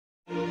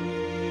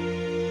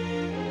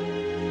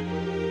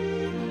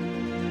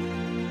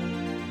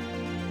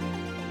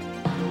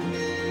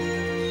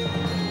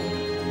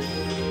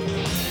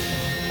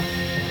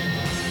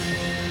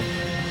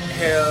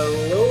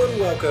Hello and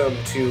welcome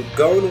to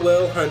Gone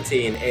Will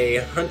Hunting, a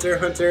Hunter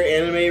x Hunter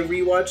anime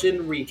rewatch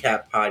and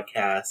recap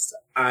podcast.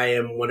 I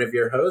am one of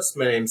your hosts.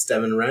 My name's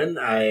Devin Wren.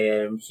 I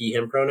am he,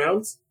 him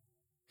pronouns.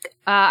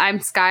 I'm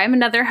Sky. I'm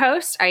another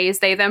host. I use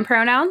they, them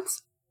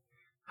pronouns.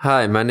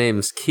 Hi, my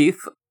name's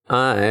Keith.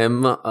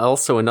 I'm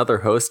also another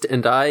host,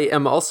 and I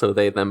am also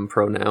they, them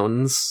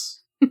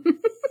pronouns.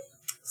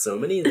 So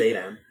many they,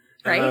 them.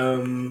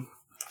 Right?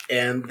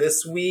 And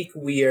this week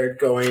we are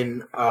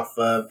going off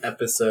of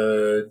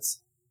episodes,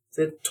 is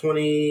it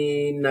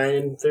 29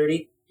 and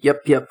 30?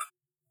 Yep.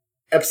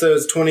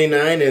 Episodes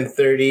 29 and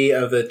 30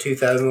 of the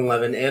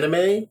 2011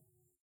 anime.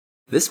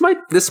 This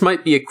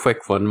might be a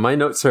quick one. My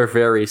notes are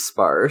very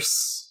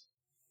sparse.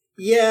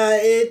 Yeah,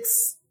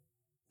 it's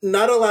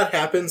not a lot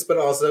happens, but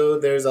also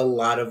there's a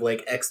lot of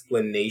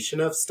explanation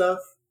of stuff.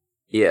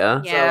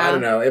 Yeah. So I don't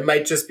know. It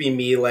might just be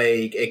me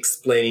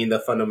explaining the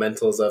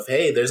fundamentals of,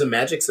 hey, there's a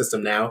magic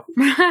system now.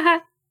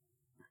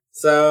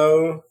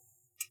 So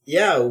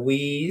yeah,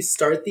 we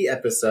start the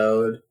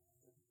episode.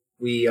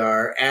 We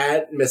are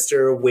at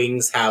Mr.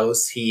 Wing's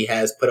house. He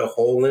has put a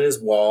hole in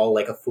his wall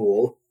like a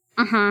fool.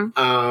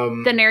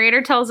 Mm-hmm. The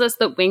narrator tells us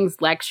that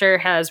Wing's lecture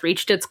has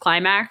reached its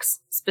climax,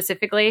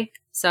 specifically.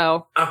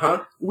 So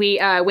we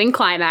Wing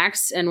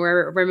climax, and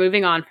we're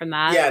moving on from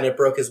that. Yeah, and it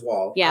broke his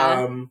wall.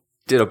 Yeah.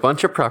 Did a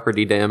bunch of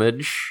property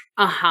damage.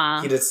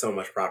 He did so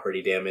much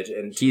property damage,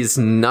 and he's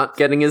not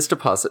getting his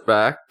deposit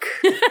back.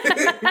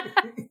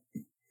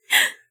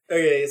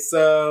 Okay,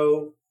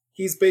 so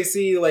he's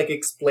basically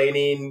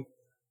explaining.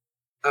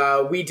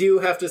 We do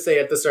have to say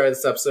at the start of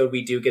this episode,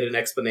 we do get an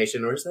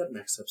explanation. Or is that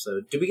next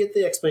episode? Do we get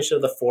the explanation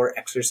of the 4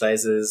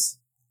 exercises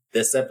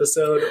this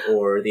episode,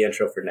 or the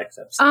intro for next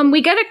episode?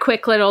 We get a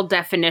quick little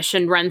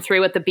definition run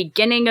through at the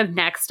beginning of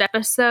next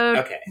episode.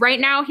 Okay. Right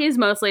now, he's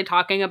mostly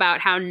talking about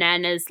how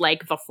Nen is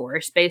like the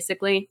Force,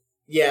 basically.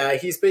 Yeah,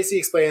 he's basically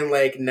explaining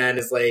Nen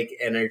is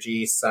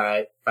energy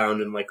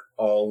found in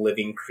all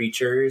living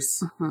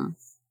creatures. Mm-hmm.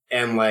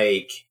 And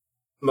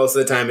most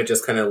of the time it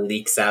just kind of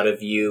leaks out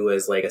of you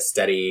as a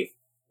steady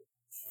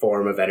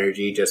form of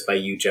energy just by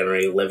you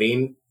generally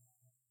living.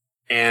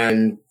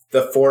 And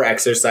the 4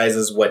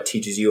 exercises what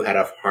teaches you how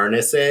to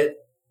harness it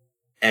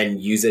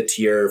and use it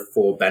to your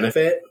full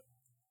benefit.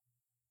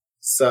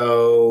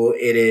 So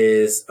it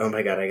is, oh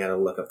my god, I gotta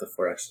look up the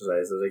 4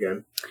 exercises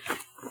again.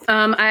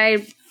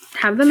 I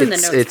have them in the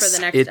notes for the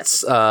next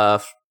episode.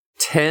 It's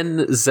 10,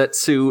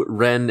 Zetsu,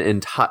 Ren,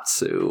 and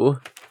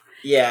Hatsu.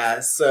 Yeah,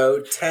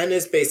 so 10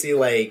 is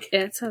basically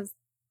it says,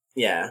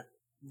 yeah,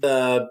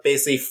 the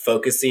basically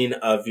focusing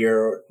of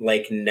your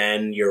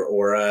Nen, your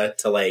aura,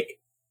 to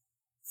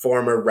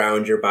form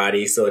around your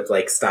body so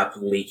it stops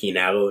leaking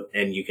out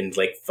and you can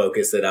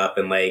focus it up,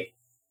 and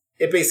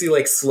it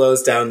basically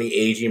slows down the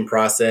aging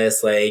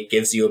process,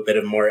 gives you a bit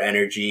of more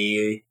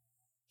energy,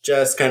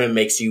 just kind of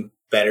makes you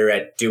better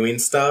at doing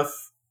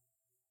stuff,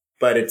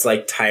 but it's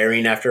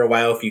tiring after a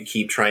while if you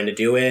keep trying to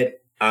do it.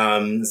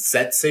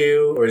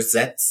 Zetsu or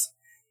Zets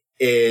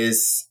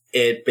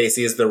it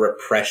basically is the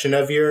repression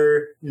of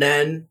your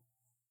Nen.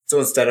 So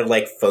instead of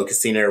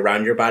focusing it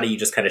around your body, you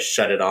just kind of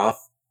shut it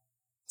off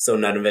so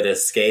none of it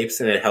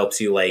escapes, and it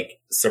helps you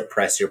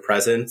suppress your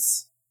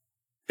presence.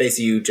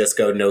 Basically you just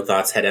go no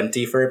thoughts, head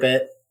empty for a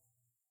bit.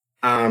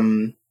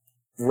 Ren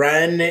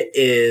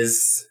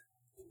is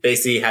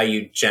basically how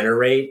you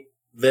generate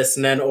this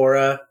Nen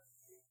aura.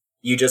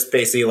 You just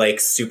basically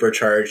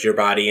supercharge your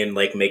body and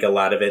make a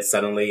lot of it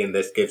suddenly, and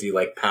this gives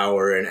you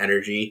power and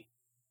energy.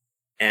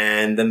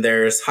 And then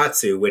there's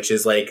Hatsu, which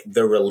is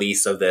the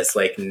release of this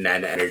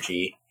Nen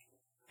energy.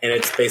 And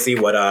it's basically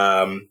what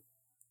oh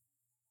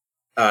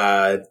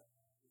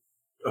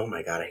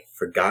my god, I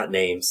forgot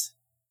names.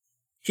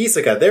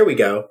 Hisoka, there we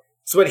go.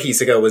 It's what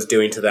Hisoka was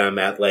doing to them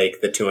at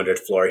the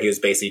 200th floor. He was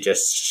basically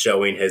just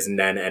showing his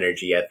Nen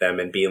energy at them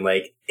and being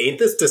ain't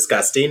this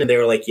disgusting? And they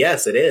were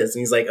yes, it is.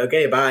 And he's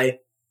okay, bye.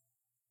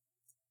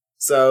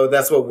 So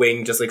that's what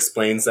Wing just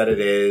explains that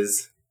it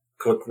is.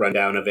 Quick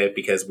rundown of it,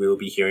 because we will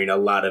be hearing a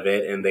lot of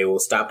it and they will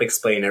stop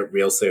explaining it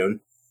real soon.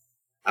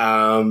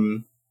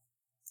 So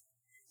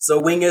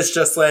Wing is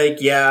just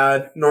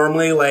yeah,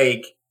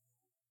 normally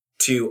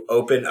to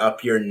open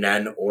up your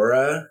Nen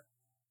aura,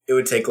 it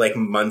would take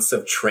months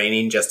of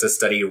training just to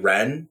study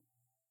Ren.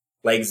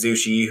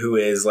 Zushi, who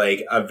is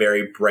a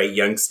very bright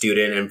young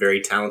student and very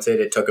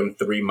talented, it took him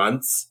 3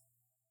 months.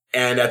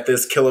 And at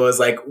this, Killua is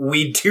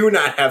we do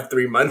not have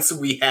 3 months,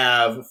 we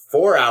have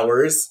 4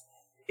 hours.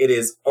 It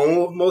is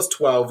almost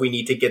 12. We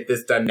need to get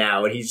this done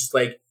now. And he's just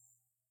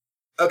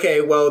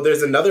okay, well,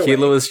 there's another way.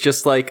 Kilo is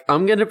just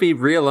I'm going to be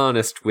real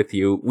honest with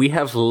you. We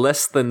have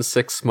less than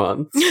 6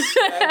 months.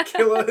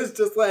 Kilo is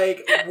just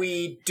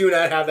we do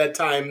not have that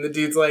time. The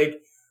dude's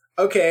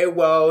okay,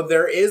 well,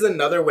 there is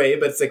another way,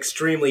 but it's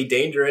extremely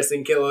dangerous.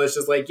 And Kilo is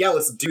just yeah,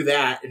 let's do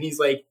that. And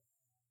he's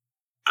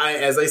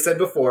as I said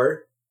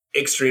before,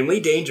 extremely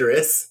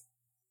dangerous.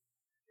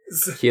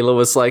 Kilo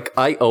was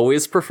I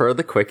always prefer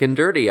the quick and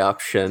dirty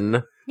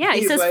option. Yeah,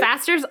 he says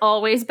faster's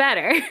always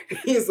better.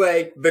 He's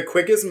the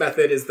quickest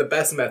method is the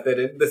best method,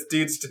 and this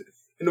dude's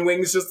and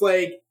Wing's just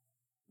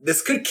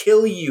this could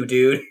kill you,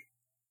 dude.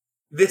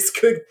 This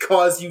could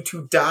cause you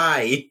to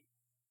die.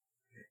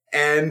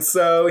 And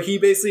so he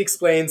basically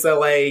explains that,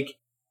 like,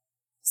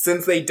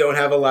 since they don't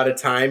have a lot of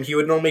time, he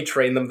would normally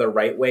train them the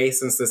right way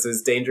since this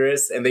is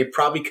dangerous, and they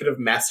probably could have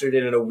mastered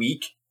it in a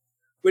week,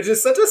 which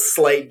is such a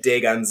slight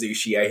dig on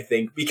Zushi, I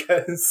think,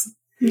 because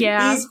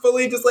he's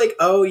fully just like,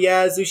 oh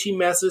yeah, Zushi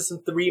masters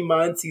in 3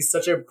 months, he's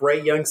such a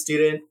bright young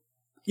student.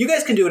 You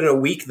guys can do it in a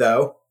week,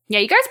 though. Yeah,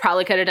 you guys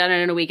probably could have done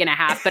it in a week and a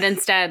half, but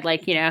instead,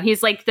 like, you know,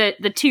 he's like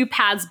the 2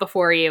 paths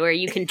before you where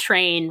you can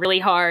train really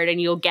hard and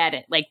you'll get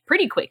it, like,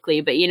 pretty quickly,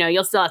 but, you know,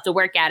 you'll still have to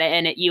work at it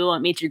and you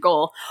won't meet your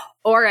goal,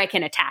 or I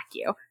can attack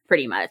you,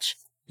 pretty much.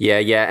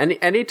 Yeah.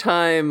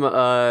 Anytime,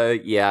 I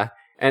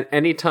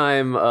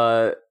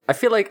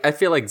feel like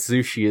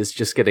Zushi is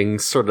just getting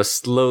sort of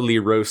slowly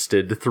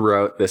roasted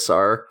throughout this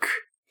arc.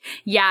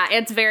 Yeah,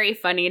 it's very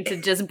funny to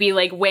just be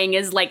like, Wing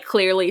is like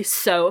clearly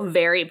so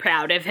very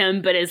proud of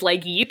him, but is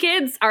like, you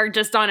kids are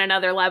just on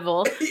another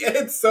level. Yeah,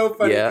 it's so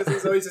funny because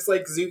he's always just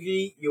like,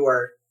 Zuki, you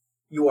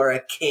are a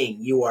king.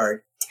 You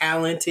are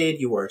talented.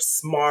 You are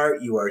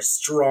smart. You are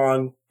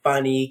strong,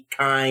 funny,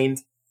 kind.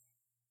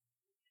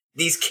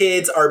 These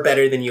kids are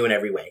better than you in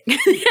every way.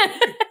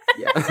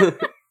 Yeah.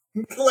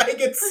 Like,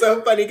 it's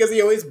so funny because he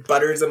always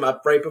butters him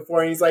up right before,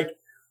 and he's like,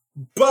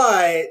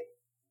 but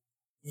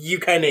you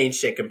kind of ain't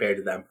shit compared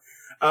to them.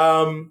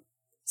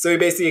 So he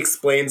basically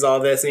explains all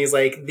this, and he's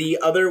like, the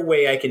other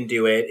way I can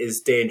do it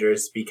is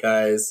dangerous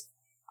because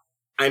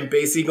I'm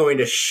basically going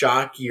to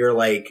shock your,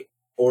 like,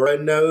 aura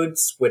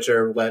nodes, which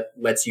are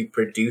lets you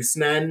produce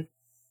Nen.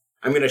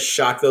 I'm going to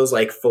shock those,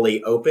 like,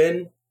 fully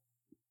open.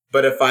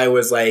 But if I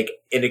was, like,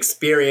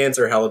 inexperienced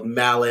or held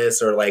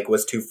malice or, like,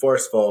 was too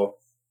forceful,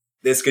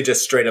 this could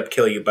just straight up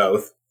kill you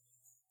both.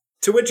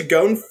 To which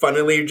Gon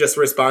funnily just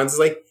responds,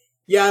 like,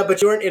 yeah,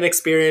 but you aren't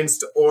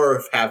inexperienced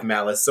or have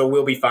malice, so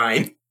we'll be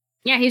fine.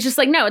 Yeah, he's just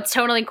like, no, it's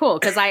totally cool,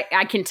 because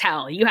I can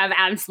tell. You have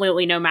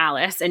absolutely no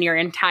malice in your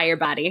entire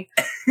body.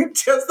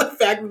 Just the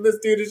fact that this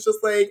dude is just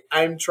like,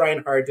 I'm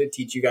trying hard to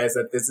teach you guys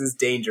that this is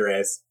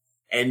dangerous,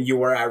 and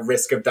you are at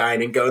risk of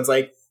dying, and Gon's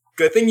like,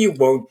 good thing you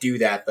won't do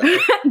that, though.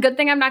 Good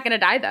thing I'm not going to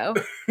die, though.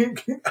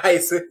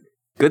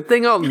 Good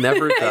thing I'll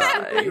never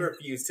die. I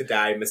refuse to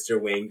die,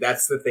 Mr. Wing.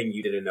 That's the thing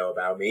you didn't know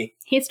about me.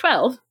 He's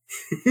 12.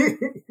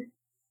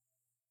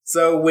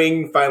 So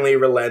Wing finally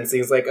relents.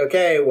 He's like,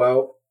 okay,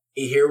 well,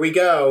 here we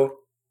go.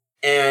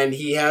 And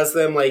he has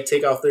them, like,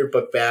 take off their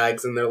book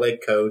bags and their,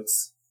 like,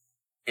 coats.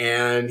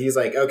 And he's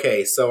like,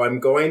 okay, so I'm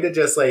going to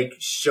just, like,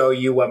 show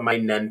you what my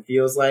Nen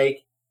feels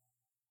like.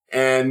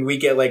 And we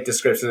get, like,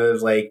 descriptions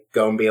of, like,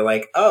 Gon being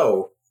like,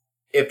 oh,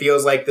 it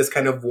feels like this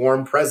kind of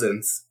warm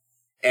presence.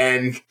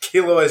 And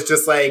Killua is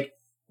just like,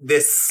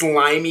 this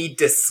slimy,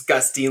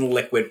 disgusting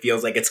liquid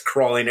feels like it's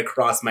crawling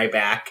across my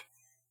back.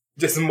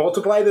 Just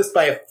multiply this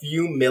by a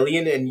few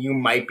million and you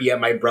might be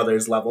at my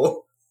brother's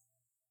level.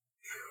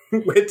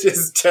 Which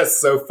is just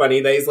so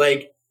funny that he's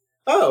like,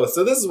 oh,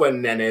 so this is what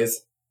Nen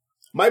is.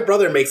 My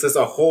brother makes this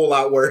a whole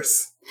lot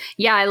worse.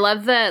 Yeah, I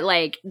love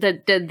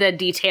the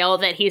detail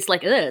that he's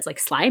like, ugh, it's like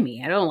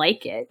slimy. I don't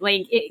like it.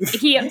 Like,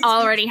 he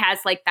already has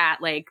like that,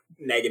 like,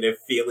 negative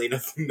feeling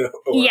of no.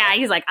 Yeah,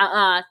 he's like,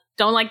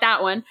 don't like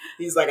that one.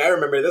 He's like, I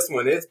remember this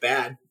one. It's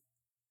bad.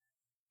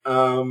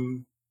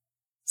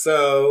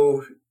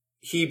 So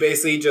he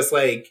basically just,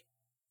 like,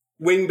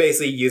 Wing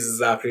basically uses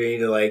the opportunity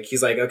to, like,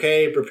 he's like,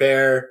 okay,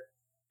 prepare.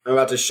 I'm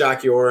about to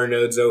shock your aura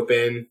nodes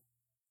open.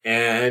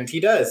 And he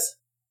does.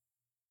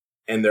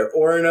 And their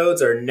aura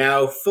nodes are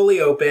now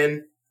fully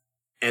open,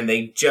 and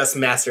they just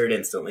master it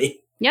instantly.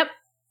 Yep.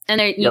 And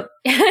they're... Yep.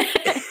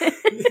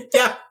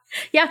 Yeah.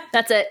 Yeah,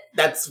 that's it.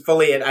 That's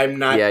fully it. I'm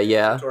not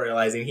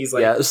tutorializing. He's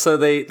like... Yeah, so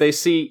they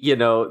see,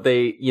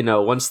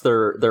 once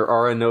their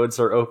aura nodes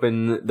are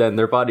open, then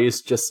their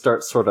bodies just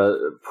start sort of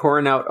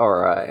pouring out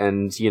aura,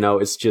 and,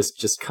 it's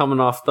just coming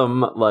off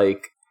them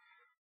like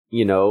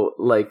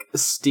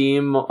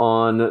steam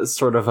on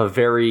sort of a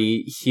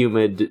very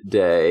humid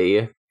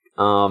day.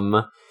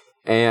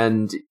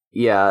 And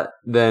yeah,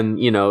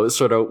 then,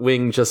 sort of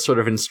Wing just sort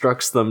of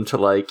instructs them to,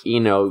 like,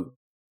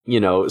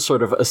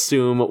 sort of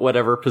assume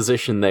whatever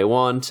position they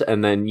want,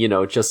 and then,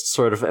 just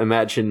sort of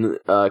imagine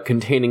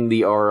containing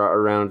the aura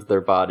around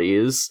their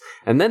bodies,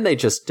 and then they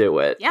just do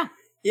it. Yeah.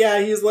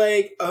 Yeah, he's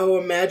like, oh,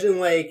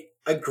 imagine, like,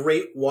 a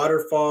great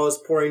waterfall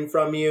is pouring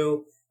from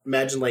you.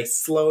 Imagine, like,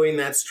 slowing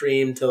that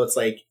stream till it's,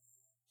 like,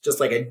 just,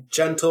 like, a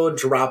gentle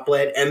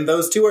droplet, and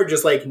those two are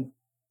just, like,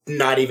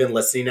 not even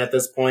listening at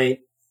this point.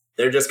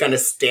 They're just kind of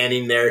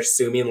standing there,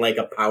 assuming, like,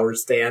 a power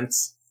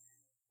stance.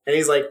 And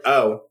he's like,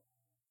 oh,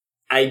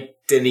 I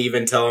didn't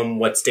even tell him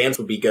what stance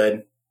would be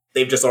good.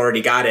 They've just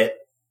already got it.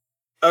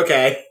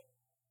 Okay.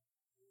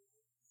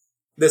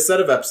 This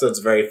set of episodes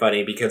is very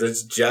funny because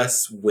it's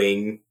just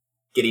Wing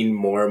getting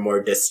more and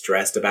more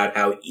distressed about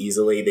how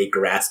easily they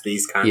grasp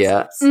these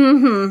concepts. Yeah.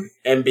 Mm-hmm.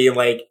 And being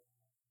like,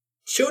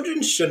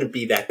 children shouldn't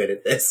be that good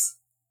at this.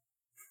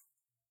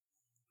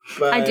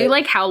 But I do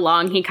like how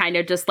long he kind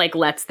of just like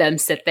lets them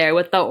sit there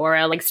with the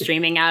aura like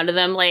streaming out of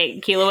them.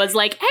 Like Killua's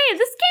like, hey,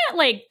 this can't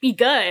like be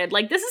good.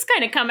 Like this is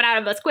kind of coming out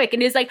of us quick.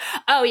 And he's like,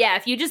 oh yeah,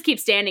 if you just keep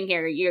standing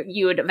here,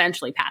 you would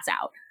eventually pass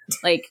out.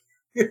 Like,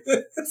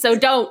 so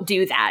don't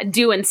do that.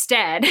 Do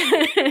instead.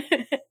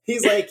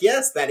 He's like,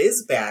 yes, that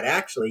is bad.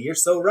 Actually, you're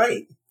so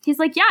right. He's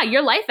like, yeah,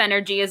 your life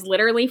energy is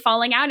literally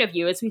falling out of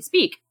you as we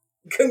speak.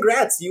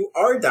 Congrats, you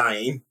are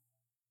dying.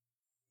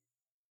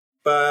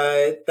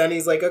 But then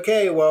he's like,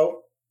 okay,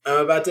 well,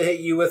 I'm about to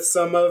hit you with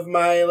some of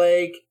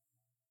my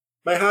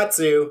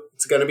Hatsu.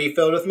 It's gonna be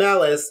filled with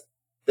malice.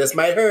 This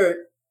might hurt.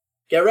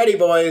 Get ready,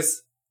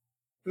 boys.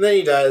 And then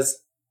he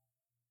does.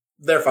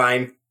 They're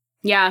fine.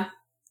 Yeah.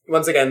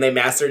 Once again, they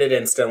mastered it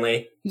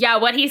instantly. Yeah,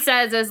 what he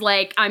says is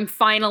like, I'm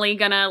finally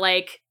gonna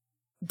like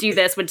do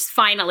this, which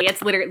finally,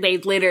 it's literally, they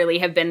literally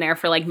have been there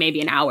for like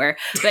maybe an hour.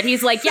 But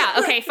he's like, yeah,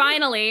 okay,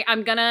 finally,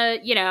 I'm gonna,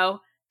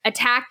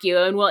 attack you.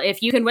 And well,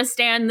 if you can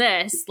withstand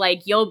this,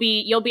 like you'll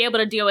be able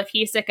to deal with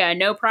Hisoka,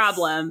 no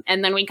problem.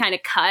 And then we kind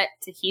of cut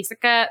to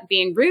Hisoka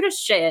being rude as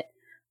shit,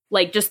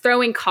 like just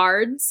throwing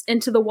cards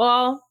into the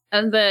wall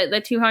of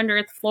the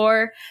 200th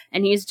floor,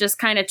 and he's just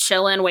kind of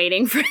chilling,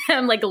 waiting for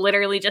them, like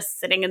literally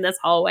just sitting in this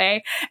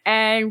hallway.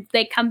 And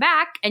they come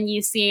back, and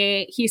you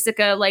see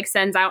Hisoka like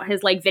sends out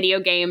his like video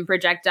game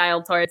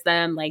projectile towards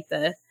them, like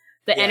the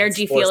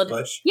energy field.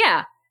 Push.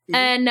 Yeah,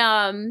 and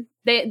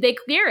they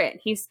clear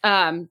it. He's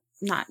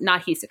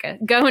not Hisoka,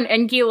 Gon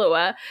and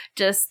Killua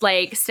just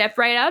like step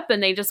right up,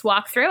 and they just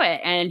walk through it.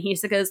 And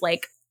Hisoka's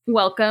like,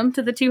 "Welcome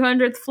to the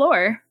 200th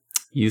floor.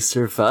 You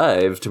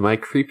survived my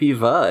creepy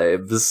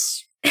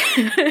vibes."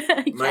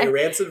 My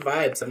rancid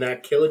vibes have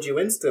not killed you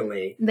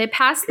instantly. They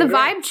passed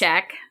Congrats. the vibe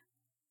check.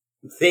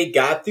 They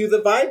got through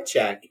the vibe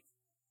check.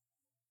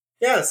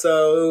 Yeah,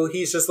 so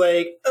he's just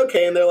like,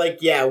 okay, and they're like,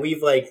 yeah,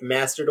 we've like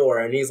mastered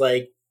aura, and he's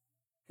like,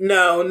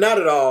 no, not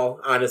at all,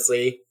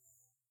 honestly.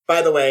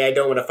 By the way, I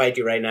don't want to fight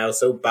you right now,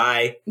 so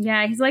bye.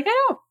 Yeah, he's like,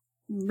 I don't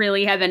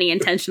really have any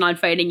intention on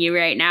fighting you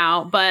right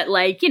now, but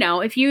like,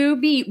 if you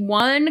beat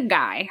one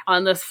guy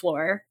on this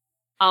floor,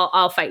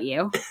 I'll fight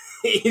you.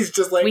 He's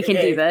just like, we can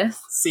do this.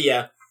 See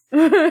ya.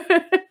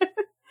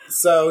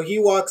 So he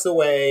walks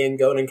away, and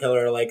Gon and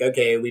Killer are like,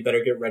 okay, we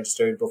better get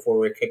registered before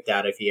we're kicked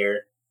out of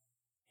here.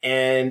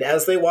 And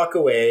as they walk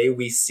away,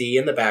 we see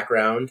in the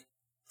background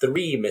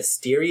 3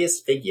 mysterious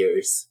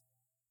figures.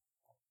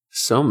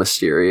 So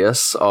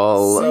mysterious,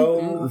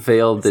 all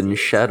veiled in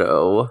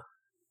shadow.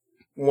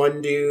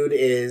 One dude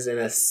is in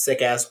a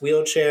sick-ass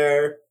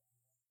wheelchair.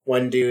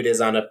 One dude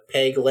is on a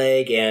peg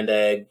leg and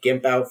a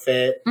gimp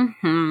outfit.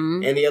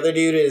 Mm-hmm. And the other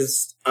dude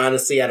is,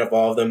 honestly, out of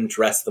all of them,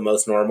 dressed the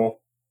most normal.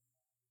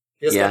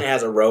 He just kind of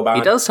has a robe on.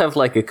 He does have,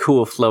 like, a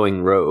cool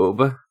flowing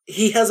robe.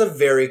 He has a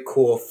very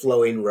cool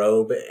flowing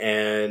robe,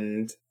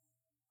 and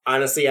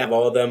honestly, out of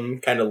all of them,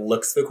 kind of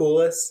looks the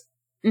coolest.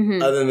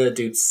 Mm-hmm. Other than the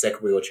dude's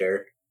sick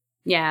wheelchair.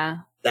 Yeah.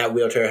 That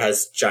wheelchair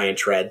has giant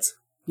treads.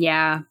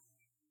 Yeah.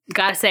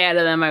 Gotta say, out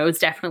of them, I was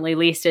definitely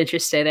least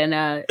interested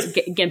in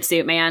Gimp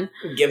Suit Man.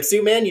 Gimp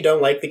Suit Man? You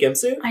don't like the Gimp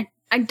Suit?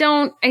 I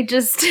don't. I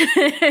just...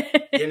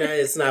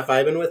 It's not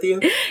vibing with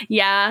you?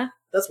 Yeah.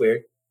 That's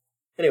weird.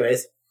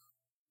 Anyways.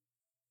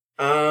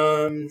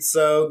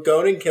 So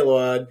Gon and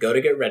Killua go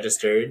to get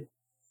registered,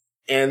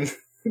 and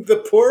the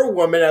poor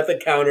woman at the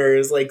counter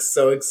is like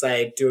so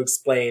excited to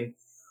explain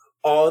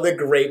all the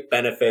great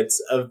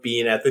benefits of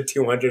being at the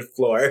 200th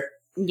floor.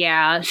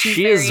 Yeah,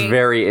 she is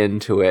very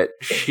into it.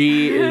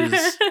 She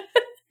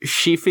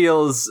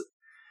feels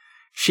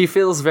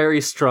very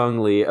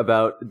strongly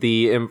about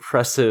the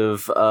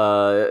impressive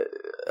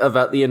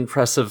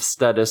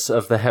status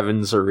of the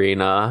Heavens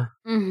Arena.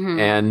 Mm-hmm.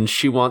 And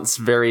she wants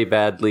very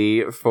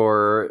badly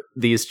for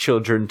these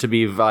children to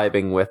be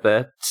vibing with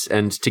it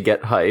and to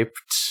get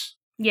hyped.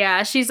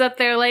 Yeah, she's up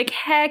there like,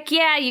 heck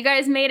yeah, you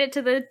guys made it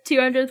to the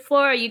 200th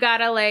floor. You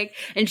gotta like,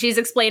 and she's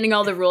explaining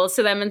all the rules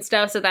to them and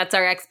stuff. So that's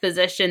our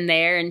exposition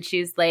there. And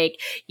she's like,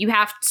 you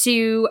have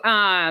to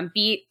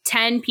beat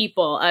 10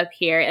 people up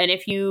here. And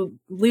if you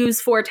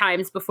lose 4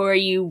 times before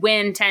you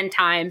win 10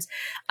 times,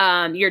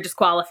 you're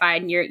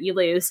disqualified and you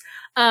lose.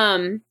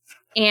 Like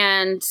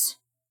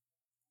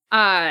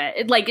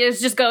it's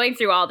just going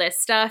through all this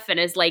stuff and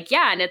is like,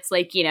 yeah. And it's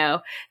like,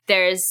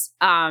 there's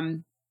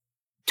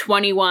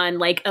 21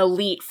 like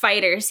elite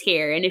fighters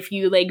here, and if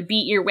you like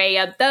beat your way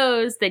up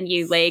those, then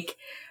you like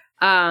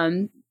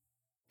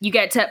you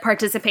get to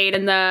participate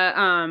in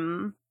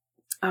the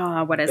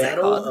what is it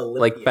called? Olympia.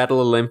 Like Battle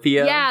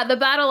Olympia? Yeah, the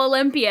Battle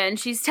Olympia. And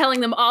she's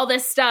telling them all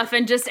this stuff,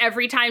 and just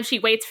every time she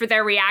waits for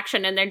their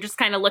reaction, and they're just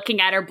kind of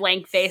looking at her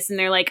blank face, and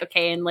they're like,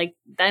 okay, and like,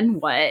 then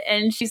what?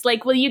 And she's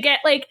like, well, you get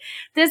like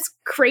this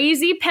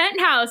crazy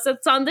penthouse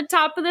that's on the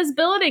top of this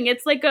building.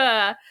 It's like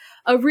a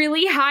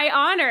really high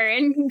honor.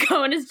 And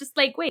Gon is just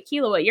like, wait,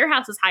 Killua, your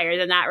house is higher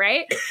than that,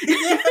 right?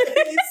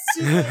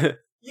 Yeah,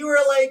 you were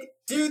like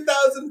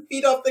 2,000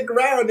 feet off the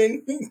ground,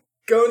 and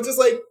Gon's just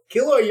like,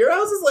 Killua, your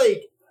house is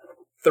like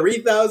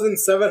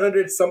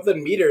 3,700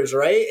 something meters,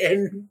 right?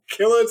 And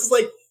Killua's just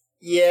like,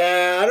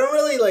 yeah, I don't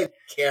really like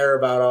care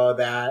about all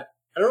that.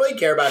 I don't really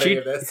care about any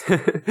of this.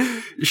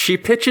 She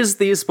pitches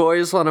these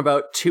boys on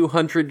about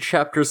 200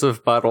 chapters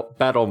of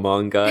battle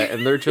manga,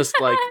 and they're just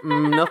like,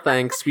 no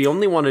thanks, we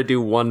only want to do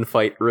one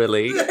fight,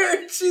 really.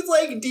 She's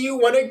like, do you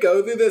want to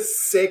go through this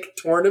sick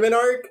tournament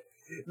arc?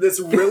 This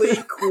really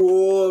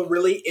cool,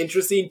 really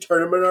interesting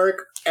tournament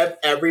arc of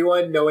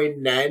everyone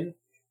knowing Nen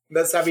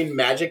that's having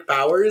magic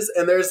powers?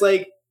 And there's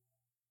like,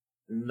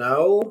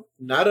 no,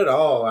 not at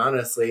all,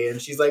 honestly.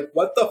 And she's like,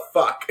 what the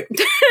fuck?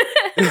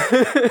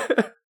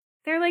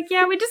 They're like,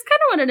 yeah, we just kind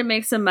of wanted to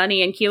make some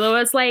money. And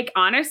Killua's like,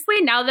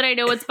 honestly, now that I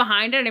know what's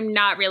behind it, I'm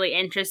not really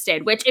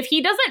interested. Which, if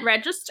he doesn't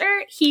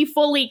register, he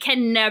fully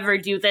can never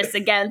do this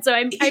again. So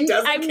I'm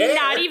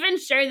not even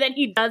sure that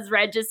he does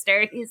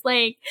register. He's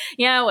like,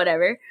 yeah,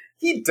 whatever.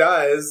 He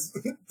does,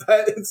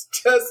 but it's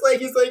just like,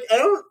 he's like, I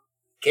don't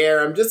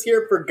care. I'm just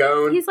here for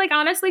Gon. He's like,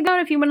 honestly, Gon,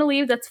 if you want to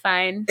leave, that's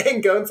fine.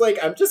 And Gon's like,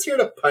 I'm just here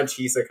to punch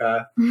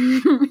Hisoka.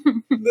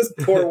 This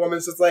poor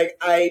woman's just like,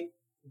 I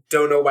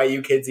don't know why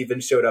you kids even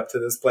showed up to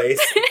this place.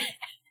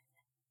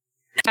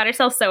 Got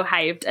herself so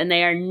hyped, and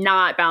they are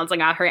not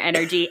bouncing off her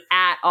energy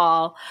at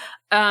all.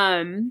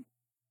 But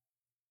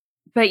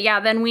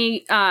yeah, then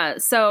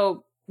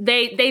so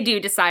they do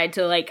decide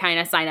to like kind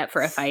of sign up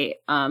for a fight.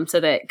 So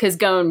that, because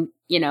Gon,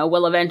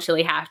 will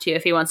eventually have to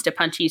if he wants to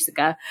punch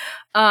Hisoka.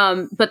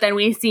 But then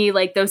we see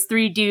like those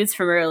 3 dudes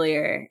from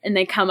earlier, and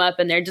they come up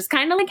and they're just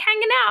kind of like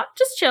hanging out,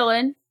 just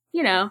chilling,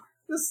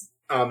 Just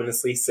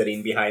ominously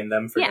sitting behind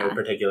them for no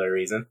particular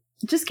reason.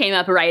 Just came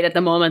up right at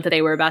the moment that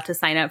they were about to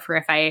sign up for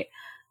a fight.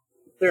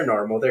 They're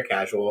normal. They're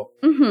casual.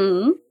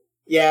 Mm-hmm.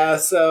 Yeah,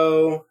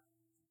 so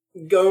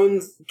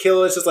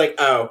Killua's just like,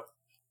 oh,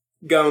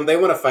 Gon, they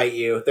want to fight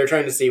you. They're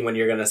trying to see when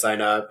you're going to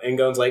sign up. And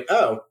Gon's like,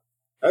 oh,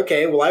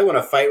 okay, well, I want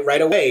to fight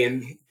right away.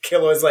 And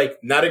Killua's like,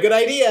 not a good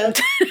idea.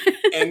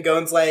 And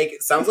Gon's like,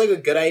 sounds like a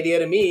good idea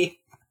to me.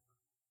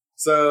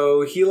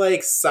 So he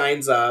like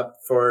signs up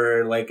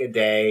for like a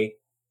day.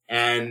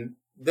 And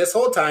this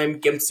whole time,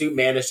 Gimp Suit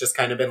Man has just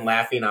kind of been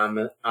laughing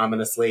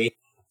ominously.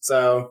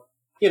 So,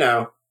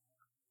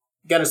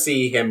 gonna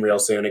see him real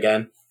soon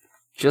again.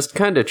 Just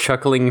kind of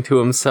chuckling to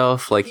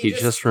himself like he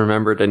just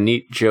remembered a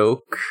neat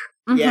joke.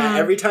 Mm-hmm. Yeah,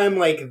 every time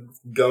like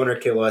Gon or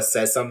Killua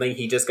says something,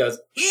 he just goes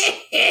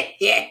in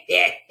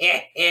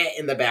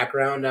the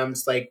background. I'm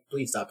just like,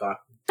 please stop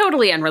talking.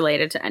 Totally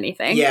unrelated to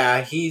anything.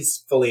 Yeah,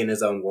 he's fully in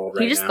his own world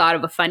right now. He just thought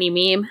of a funny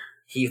meme.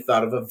 He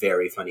thought of a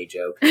very funny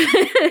joke.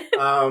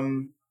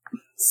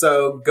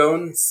 So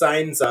Gon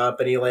signs up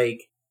and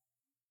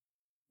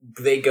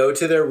they go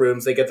to their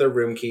rooms, they get their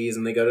room keys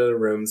and they go to their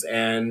rooms,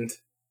 and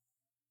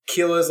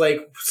Killua's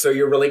like, so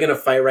you're really gonna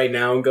fight right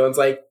now? And Gon's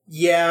like,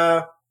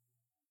 yeah,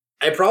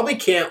 I probably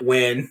can't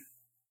win.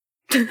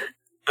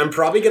 I'm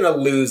probably gonna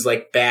lose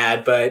like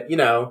bad, but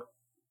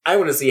I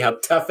want to see how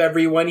tough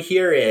everyone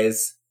here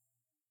is.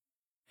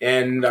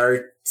 And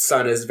our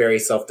son is very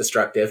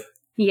self-destructive.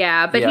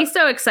 Yeah, but he's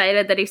so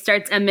excited that he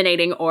starts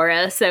emanating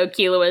aura, so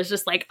Killua is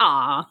just like,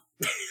 aw.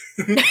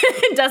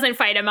 Doesn't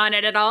fight him on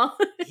it at all.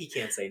 He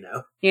can't say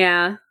no.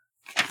 Yeah.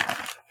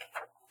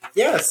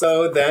 Yeah,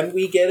 so then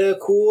we get a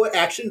cool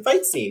action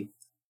fight scene.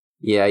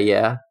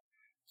 Yeah.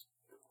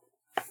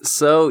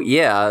 So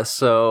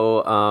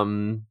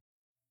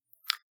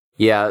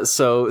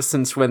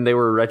since when they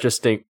were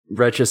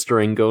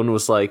registering, Gon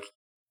was like,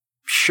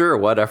 sure,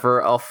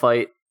 whatever, I'll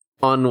fight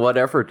on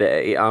whatever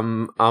day.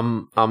 I'm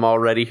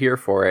already here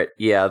for it.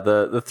 Yeah,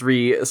 the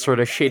 3 sort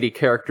of shady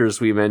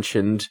characters we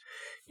mentioned,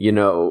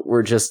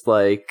 we're just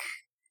like,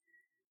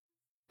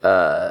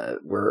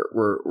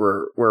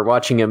 we're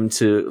watching him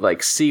to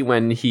like see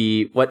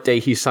what day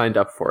he signed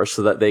up for,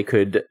 so that they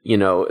could,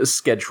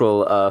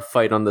 schedule a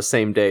fight on the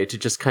same day to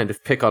just kind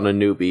of pick on a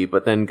newbie.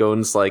 But then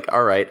Gon's like,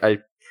 all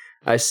right,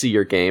 I see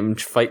your game.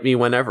 Fight me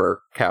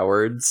whenever,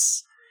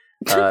 cowards.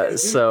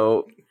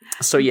 So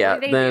yeah,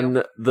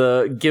 then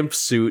the Gimp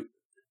Suit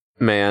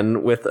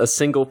Man with a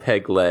single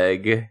peg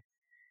leg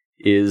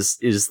is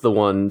the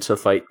one to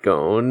fight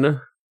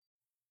Gon.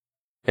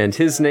 And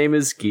his name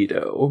is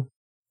Guido.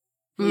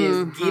 He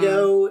is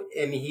Guido,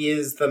 and he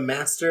is the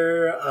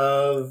master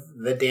of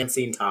the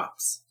dancing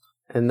tops.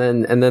 And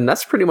then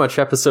that's pretty much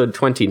episode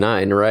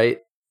 29, right?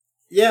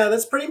 Yeah,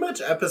 that's pretty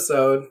much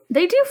episode.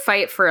 They do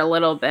fight for a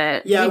little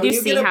bit. Yeah, we do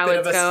see how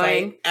it's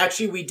going. Fight.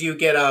 Actually, we do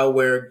get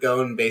where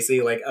Gon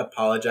basically like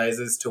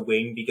apologizes to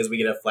Wing, because we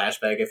get a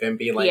flashback of him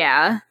being like,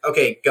 yeah,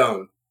 okay,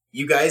 Gon,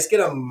 you guys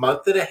get a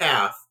month and a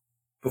half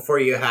before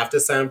you have to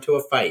sign up to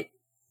a fight.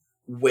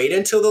 Wait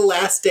until the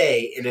last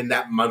day, and in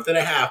that month and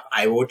a half,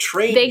 I will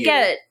train you. They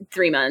get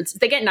 3 months.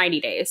 They get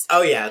 90 days.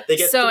 Oh, yeah. They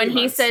get so, 3 and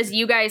months. he says,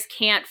 you guys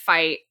can't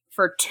fight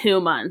for 2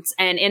 months.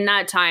 And in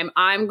that time,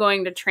 I'm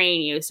going to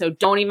train you. So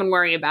don't even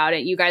worry about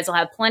it. You guys will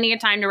have plenty of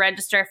time to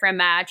register for a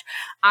match.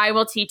 I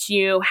will teach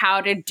you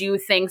how to do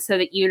things so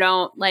that you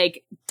don't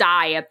like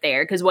die up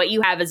there. Because what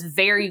you have is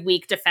very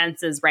weak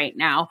defenses right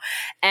now.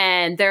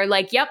 And they're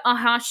like, yep,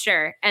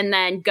 sure. And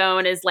then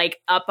Gon is like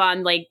up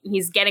on like,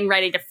 he's getting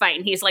ready to fight.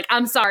 And he's like,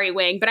 I'm sorry,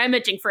 Wing, but I'm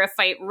itching for a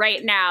fight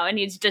right now. And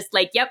he's just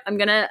like, yep, I'm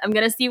gonna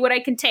see what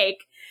I can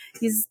take.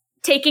 He's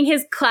taking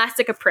his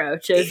classic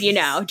approach of,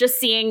 just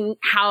seeing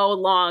how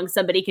long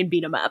somebody can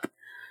beat him up.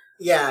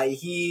 Yeah,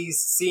 he's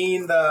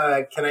seen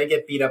the can I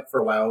get beat up for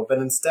a while, but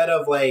instead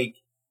of like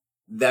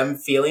them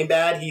feeling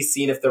bad, he's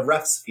seen if the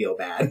refs feel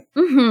bad.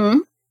 Mm-hmm.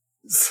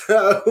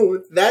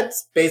 So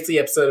that's basically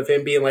an episode of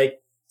him being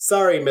like,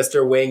 sorry,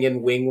 Mr. Wing,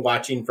 and Wing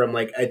watching from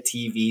like a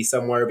TV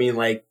somewhere being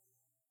like,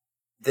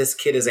 this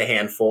kid is a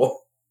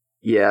handful.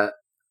 Yeah.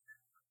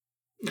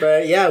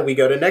 But yeah, we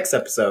go to next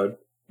episode,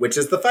 which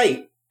is the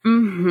fight.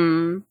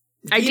 Mm-hmm.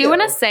 I do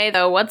want to say,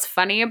 though, what's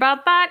funny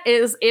about that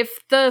is if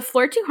the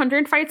Floor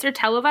 200 fights are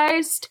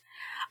televised,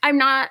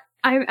 I'm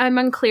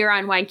unclear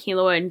on why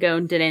Killua and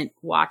Gon didn't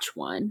watch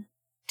one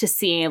to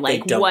see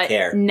like what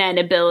Nen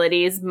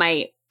abilities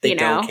might, They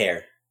don't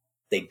care.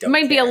 They don't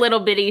might be care. a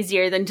little bit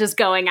easier than just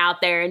going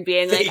out there and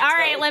being like, all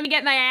right, let me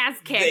get my ass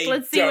kicked.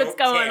 Let's see what's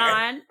going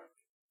on.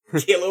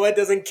 Killua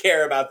doesn't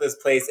care about this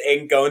place,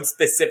 and Gon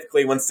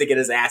specifically wants to get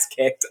his ass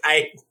kicked.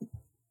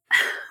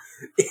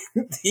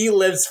 He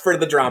lives for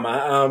the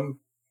drama.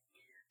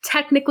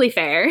 Technically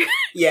fair.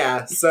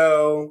 Yeah,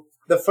 so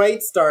the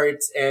fight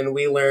starts, and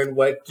we learn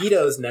what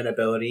Gito's Nen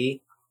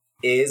ability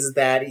is,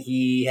 that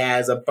he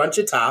has a bunch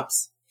of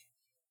tops,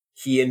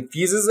 he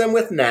infuses them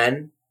with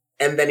Nen,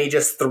 and then he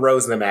just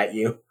throws them at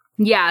you.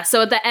 Yeah,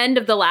 so at the end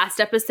of the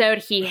last episode,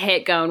 he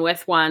hit Gon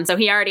with one. So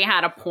he already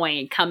had a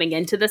point coming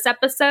into this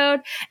episode.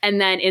 And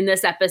then in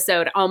this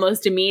episode,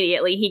 almost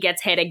immediately, he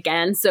gets hit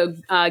again. So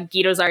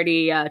Gito's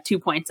already 2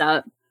 points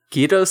up.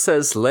 Gito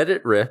says, let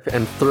it rip,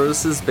 and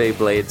throws his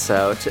Beyblades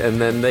out,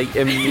 and then they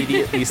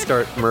immediately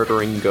start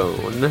murdering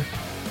Gon.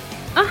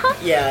 Uh-huh.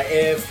 Yeah,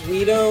 if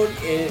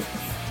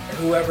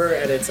whoever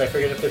edits, I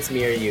forget if it's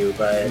me or you,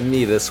 but...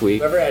 Me this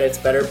week. Whoever edits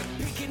better...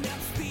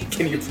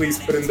 Can you please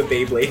put in the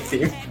Beyblade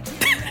theme?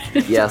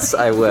 Yes,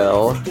 I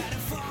will.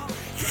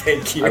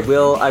 Thank you. I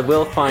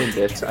will find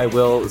it. I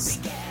will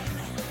listen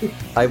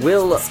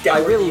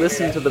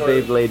to the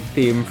Beyblade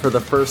theme for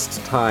the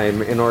first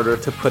time in order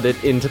to put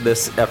it into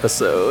this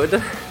episode.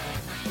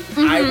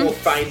 Mm-hmm. I will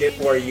find it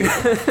for you.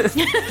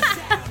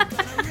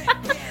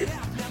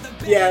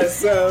 Yeah,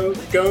 so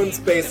Gon's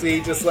basically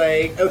just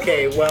like,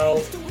 okay,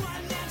 well,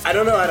 I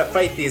don't know how to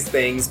fight these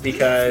things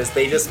because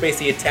they just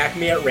basically attack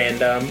me at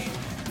random.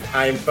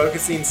 I'm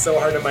focusing so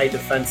hard on my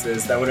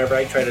defenses that whenever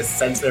I try to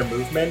sense their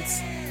movements,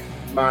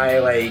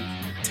 my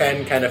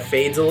 10 kind of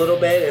fades a little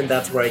bit, and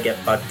that's where I get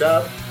fucked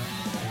up.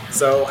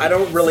 So I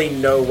don't really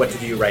know what to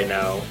do right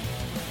now.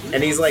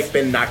 And he's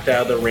been knocked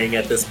out of the ring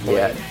at this point,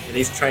 and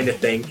he's trying to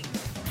think.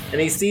 And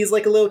he sees a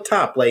little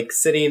top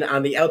sitting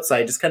on the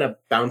outside, just kind of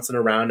bouncing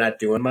around, not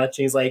doing much.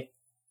 And he's like,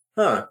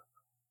 huh,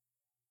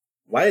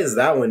 why is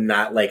that one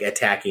not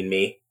attacking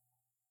me?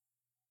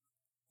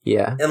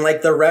 Yeah. And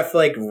the ref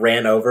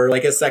ran over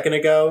a second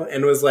ago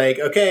and was like,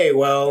 okay,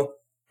 well,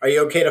 are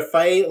you okay to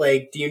fight?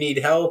 Do you need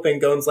help?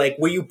 And Gon's like,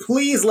 will you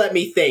please let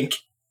me think?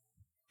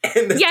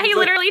 And yeah, he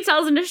literally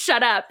tells him to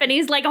shut up. And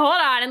he's like, hold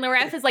on. And the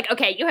ref is like,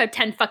 okay, you have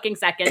 10 fucking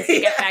seconds to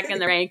get back in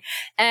the ring.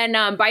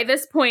 And by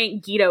this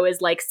point, Gito is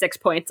 6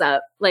 points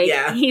up.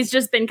 He's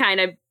just been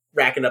kind of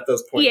racking up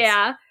those points.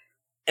 Yeah.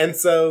 And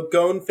so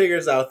Gon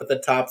figures out that the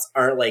tops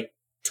aren't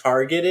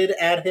targeted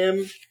at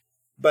him,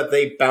 but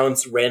they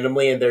bounce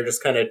randomly, and they're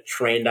just kind of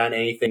trained on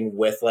anything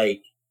with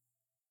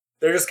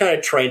they're just kind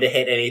of trained to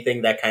hit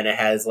anything that kind of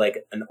has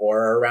an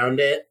aura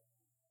around it.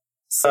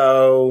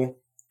 So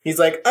he's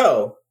like,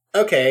 oh,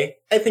 okay,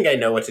 I think I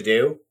know what to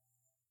do.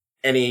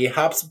 And he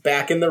hops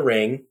back in the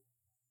ring,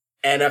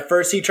 and at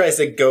first he tries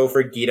to go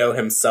for Gito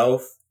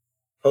himself,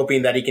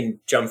 hoping that he can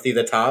jump through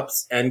the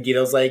tops, and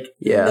Gito's like,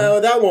 no,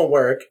 that won't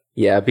work.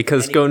 Yeah,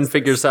 because Gon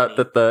figures out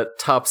that the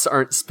tops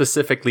aren't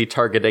specifically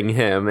targeting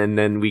him, and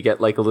then we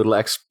get a little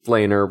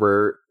explainer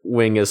where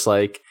Wing is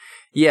like,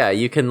 yeah,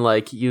 you can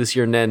use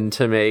your Nen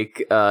to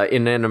make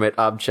inanimate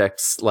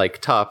objects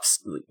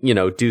tops,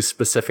 do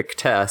specific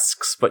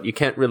tasks, but you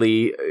can't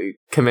really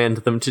command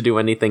them to do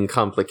anything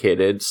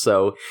complicated,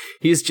 so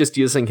he's just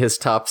using his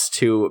tops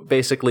to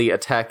basically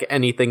attack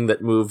anything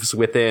that moves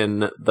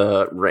within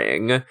the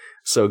ring.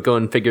 So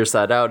Gon figures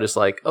that out, is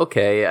like,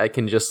 okay, I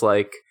can just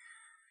I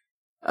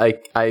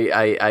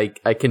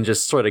can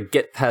just sort of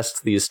get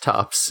past these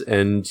tops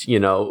and,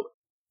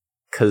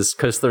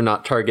 because they're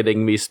not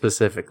targeting me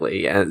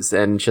specifically,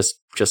 and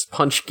just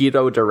punch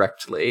Gito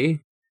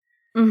directly.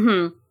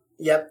 Mm-hmm.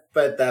 Yep,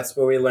 but that's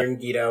where we learn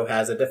Gito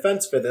has a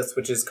defense for this,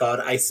 which is called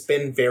I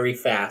spin very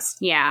fast.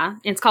 Yeah,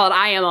 it's called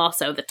I am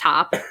also the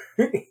top.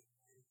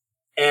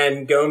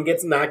 And Gon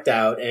gets knocked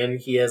out, and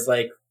he is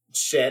like,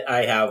 shit,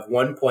 I have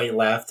 1 point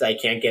left, I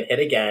can't get hit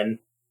again.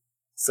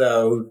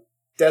 So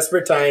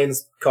desperate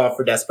times call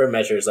for desperate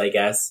measures, I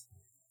guess.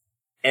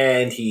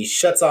 And he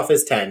shuts off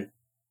his 10.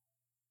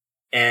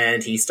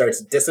 And he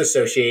starts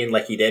disassociating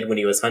like he did when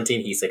he was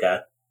hunting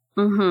Hisoka.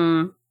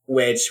 Mm-hmm.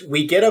 Which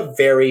we get a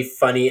very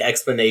funny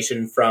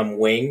explanation from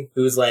Wing,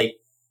 who's like,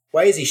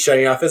 why is he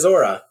shutting off his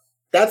aura?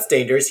 That's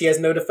dangerous, he has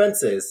no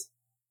defenses.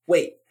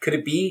 Wait, could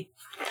it be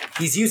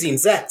he's using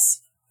Zets?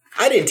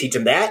 I didn't teach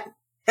him that.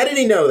 How did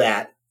he know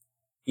that?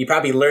 He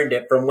probably learned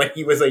it from when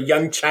he was a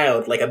young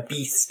child, like a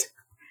beast.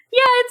 Yeah,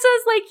 it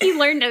says like he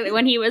learned it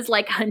when he was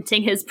like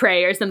hunting his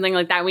prey or something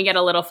like that. We get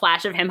a little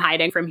flash of him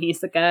hiding from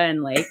Hisoka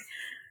and like.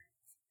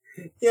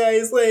 Yeah,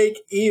 he's like,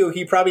 ew,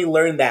 he probably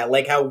learned that,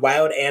 like how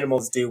wild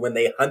animals do when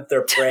they hunt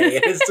their prey.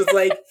 And it's just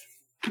like,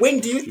 Wing,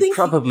 do you He think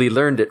probably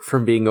learned it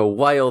from being a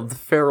wild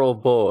feral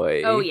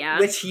boy. Oh yeah.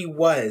 Which he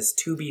was,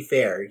 to be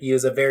fair. He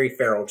was a very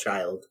feral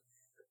child.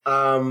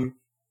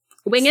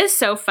 Wing is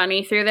so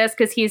funny through this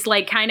because he's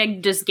like kind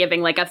of just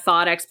giving like a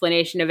thought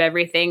explanation of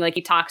everything. Like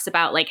he talks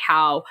about like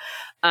how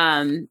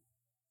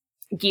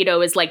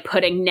Gito is like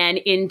putting Nen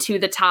into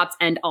the tops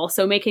and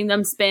also making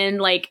them spin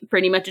like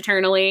pretty much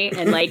eternally,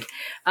 and like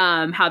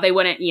how they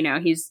wouldn't,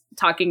 he's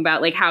talking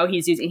about like how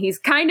he's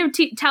kind of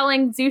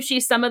telling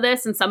Zushi some of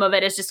this, and some of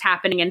it is just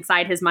happening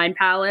inside his mind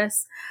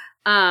palace.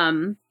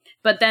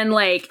 But then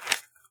like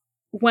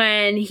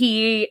when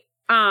Gito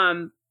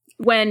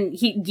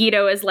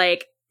is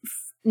like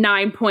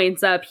 9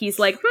 points up, he's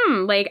like,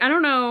 like, I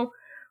don't know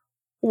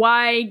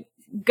why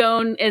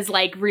Gon is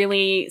like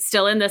really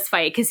still in this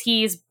fight, because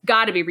he's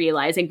got to be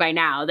realizing by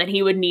now that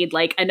he would need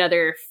like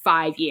another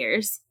 5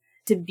 years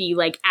to be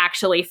like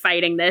actually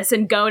fighting this.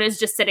 And Gon is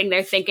just sitting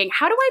there thinking,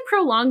 how do I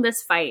prolong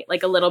this fight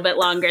like a little bit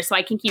longer so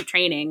I can keep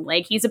training?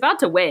 Like he's about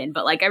to win,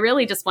 but like I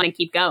really just want to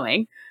keep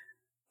going.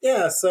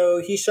 Yeah,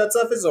 so he shuts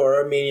off his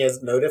aura, meaning he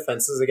has no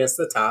defenses against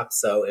the top,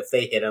 so if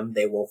they hit him,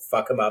 they will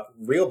fuck him up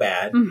real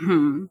bad.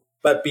 Mm-hmm.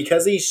 But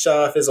because he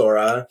shut off his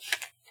aura,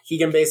 he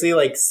can basically,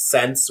 like,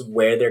 sense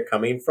where they're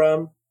coming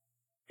from.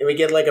 And we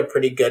get, like, a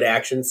pretty good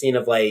action scene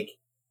of, like,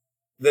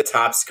 the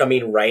tops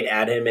coming right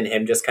at him and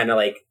him just kind of,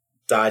 like,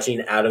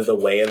 dodging out of the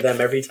way of them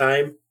every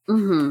time.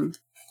 Mm-hmm.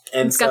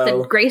 And He's got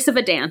the grace of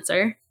a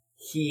dancer.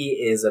 He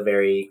is a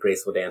very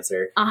graceful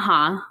dancer.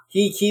 Uh-huh.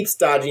 He keeps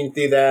dodging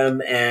through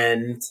them,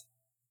 and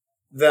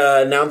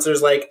the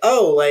announcer's like,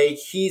 oh, like,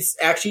 he's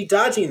actually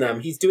dodging them.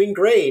 He's doing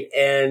great.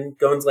 And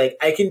Gon's like,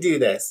 I can do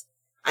this.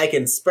 I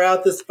can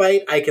sprout this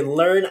fight. I can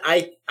learn.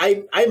 I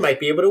might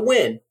be able to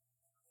win.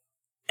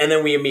 And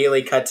then we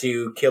immediately cut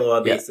to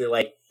Killua basically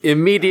like...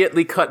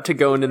 Immediately cut to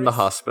Gon in the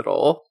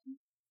hospital.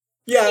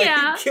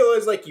 Yeah.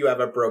 Killua's like, you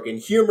have a broken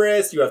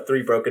humerus, you have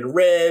 3 broken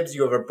ribs,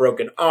 you have a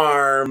broken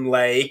arm,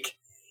 like,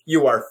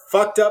 you are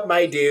fucked up,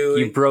 my dude.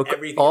 You broke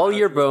all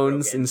your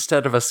bones. Broken.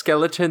 Instead of a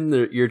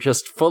skeleton, you're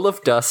just full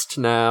of dust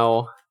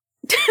now.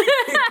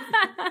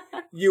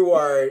 You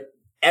are...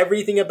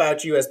 Everything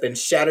about you has been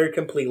shattered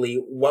completely.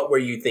 What were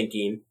you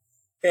thinking?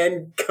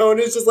 And Gon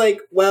is just like,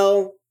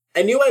 well,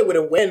 I knew I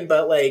wouldn't win,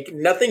 but, like,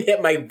 nothing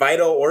hit my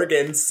vital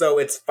organs, so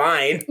it's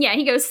fine. Yeah,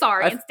 he goes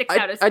sorry and sticks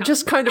out his tongue. I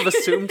just kind of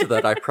assumed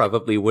that I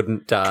probably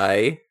wouldn't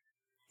die.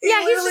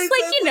 Yeah, he's just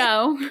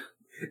like,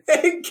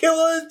 And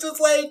Killua is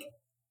just like...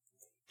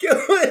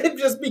 Killua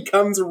just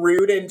becomes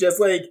rude and just,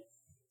 like,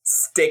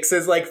 sticks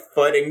his, like,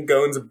 foot in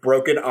Gon's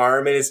broken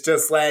arm, and it's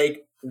just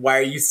like... Why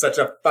are you such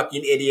a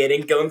fucking idiot?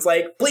 And Gon's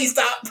like, please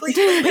stop, please,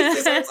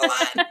 this hurts a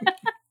lot.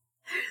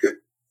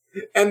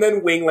 And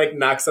then Wing, like,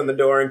 knocks on the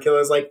door, and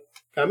Killua's like,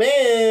 come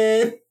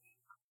in.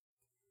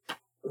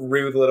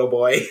 Rude little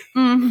boy.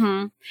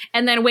 Mm-hmm.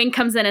 And then Wing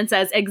comes in and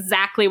says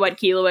exactly what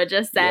Killua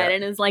just said,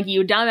 and is like,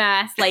 you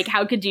dumbass, like,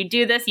 how could you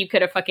do this? You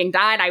could have fucking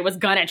died. I was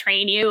gonna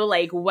train you.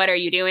 Like, what are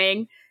you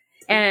doing?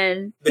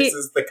 And this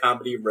is the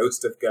comedy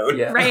roast of Gon.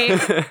 Yeah.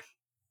 Right.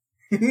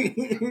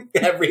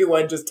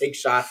 Everyone just takes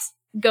shots.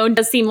 Gon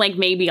does seem like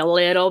maybe a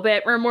little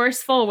bit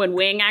remorseful when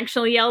Wing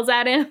actually yells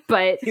at him,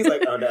 but... He's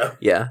like, oh no.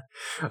 Yeah.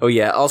 Oh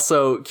yeah,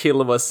 also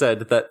Killua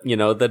said that,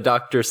 the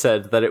doctor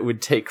said that it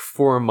would take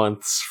 4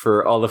 months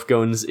for all of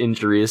Gon's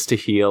injuries to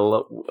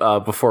heal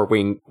before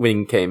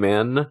Wing came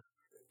in.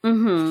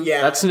 Mm-hmm.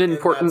 Yeah. That's an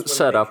important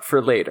setup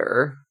for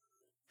later.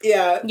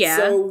 Yeah, Yeah.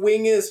 So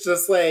Wing is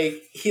just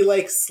like, he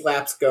like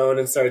slaps Gon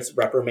and starts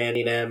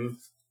reprimanding him.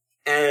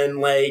 And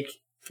like,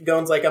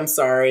 Gon's like, I'm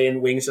sorry.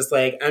 And Wing's just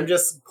like, I'm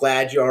just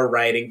glad you're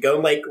alright. And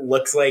Gon like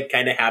looks like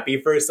kind of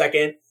happy for a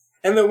second.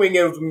 And then Wing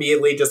is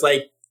immediately just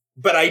like,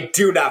 but I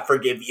do not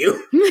forgive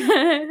you.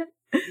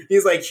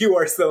 He's like, you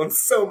are still in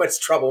so much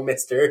trouble,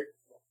 mister.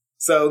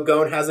 So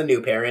Gon has a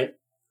new parent.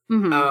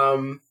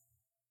 Mm-hmm.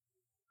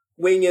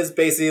 Wing is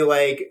basically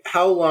like,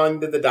 how long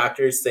did the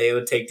doctors say it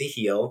would take to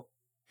heal?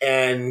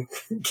 And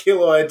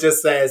Killua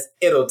just says,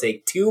 it'll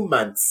take 2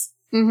 months.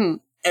 Mm-hmm.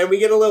 And we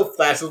get a little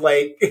flash of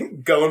like,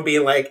 Gon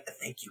being like,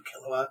 thank you,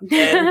 Killua.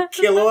 And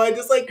Killua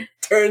just like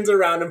turns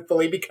around and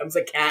fully becomes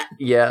a cat.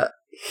 Yeah.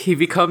 He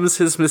becomes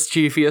his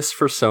mischievous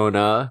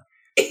persona,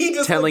 He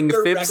just telling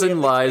looks fibs directly and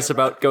at the lies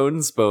camera. about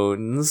Gon's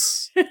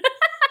bones.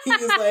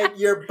 He's like,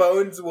 your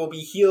bones will be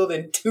healed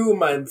in 2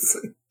 months.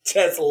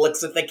 Just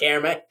looks at the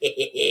camera.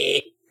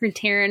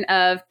 Return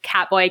of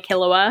Catboy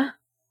Killua,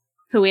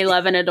 who we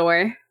love and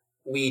adore.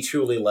 We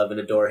truly love and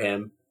adore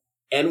him.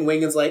 And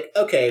Wing is like,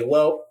 okay,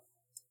 well,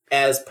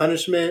 as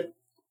punishment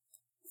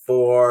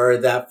for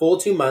that full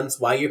 2 months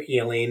while you're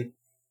healing,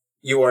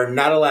 you are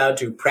not allowed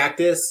to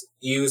practice,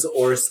 use,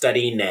 or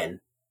study Nen.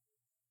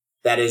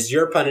 That is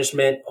your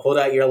punishment. Hold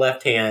out your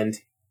left hand.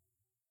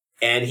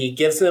 And he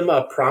gives him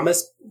a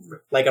promise,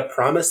 like a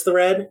promise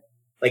thread.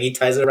 Like he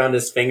ties it around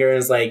his finger and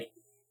is like,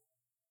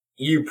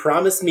 you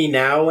promised me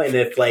now, and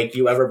if, like,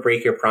 you ever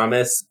break your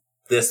promise,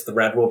 this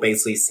thread will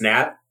basically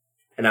snap,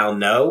 and I'll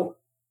know.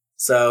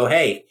 So,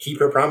 hey, keep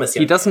your promise.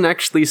 He doesn't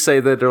actually say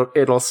that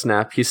it'll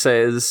snap. He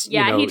says,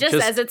 Yeah, he just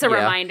says it's a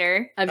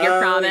reminder of your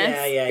promise.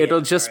 Yeah,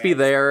 it'll just be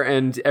there,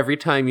 and every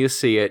time you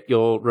see it,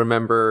 you'll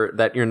remember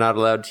that you're not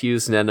allowed to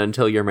use Nen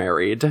until you're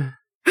married.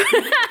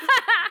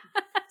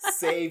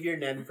 Save your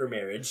Nen for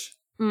marriage.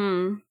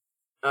 Mm.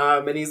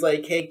 And he's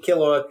like, hey,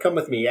 Killua, come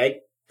with me.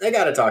 I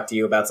gotta talk to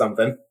you about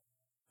something.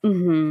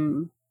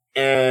 Mm-hmm.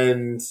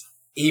 And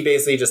he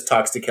basically just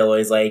talks to Killua.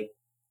 He's like,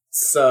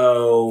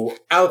 so,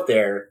 out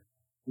there,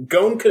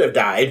 Gon could have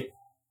died.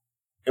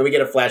 And we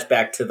get a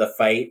flashback to the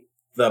fight,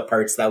 the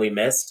parts that we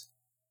missed.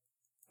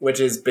 Which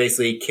is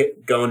basically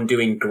Gon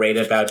doing great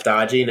about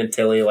dodging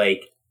until he,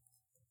 like,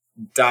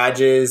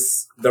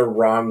 dodges the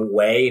wrong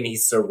way and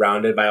he's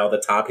surrounded by all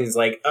the top. He's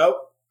like, oh,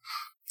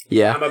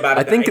 yeah. I'm about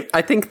to die.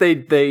 I think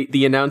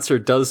the announcer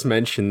does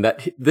mention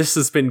that this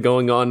has been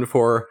going on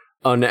for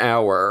an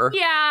hour.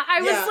 Yeah,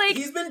 I was like...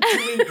 He's been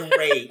doing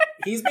great.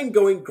 He's been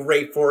going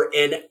great for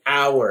an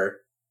hour.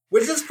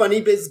 Which is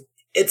funny because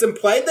it's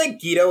implied that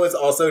Guido has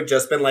also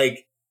just been,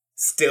 like,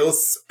 still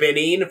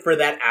spinning for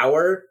that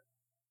hour.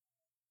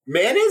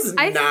 Man is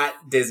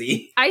not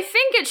dizzy. I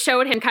think it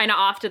showed him kind of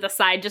off to the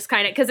side, just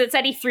kind of, because it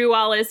said he threw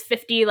all his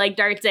 50, like,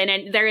 darts in,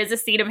 and there is a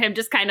scene of him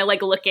just kind of,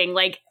 like, looking,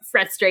 like,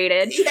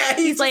 frustrated. Yeah,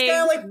 he's just kind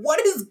of like, what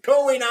is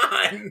going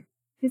on?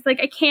 He's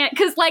like, I can't,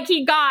 because, like,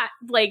 he got,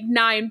 like,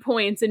 9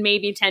 points in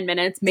maybe 10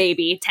 minutes,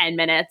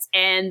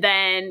 and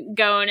then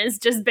Gon has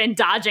just been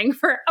dodging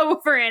for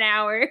over an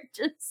hour,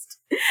 just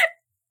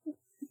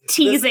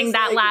teasing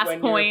that like last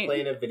when point. You're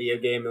playing a video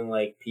game in,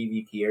 like,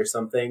 PvP or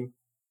something,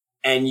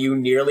 and you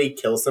nearly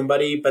kill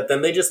somebody, but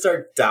then they just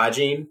start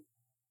dodging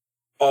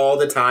all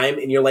the time,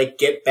 and you're like,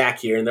 get back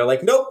here, and they're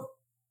like, nope,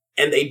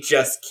 and they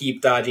just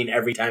keep dodging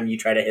every time you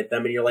try to hit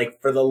them, and you're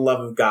like, for the love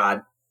of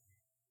God.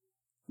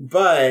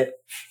 But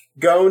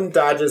Gon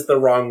dodges the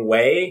wrong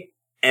way,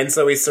 and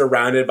so he's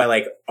surrounded by,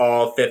 like,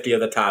 all 50 of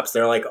the tops.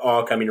 They're, like,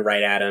 all coming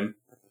right at him.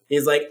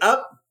 He's like,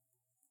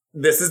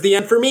 this is the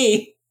end for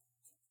me.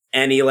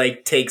 And he,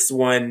 like, takes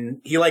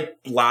one, he,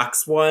 like,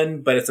 blocks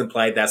one, but it's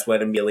implied that's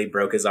what immediately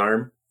broke his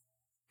arm.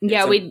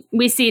 Yeah,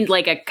 we seen,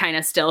 like, a kind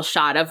of still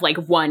shot of, like,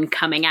 one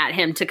coming at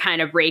him to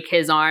kind of break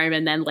his arm,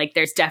 and then, like,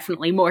 there's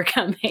definitely more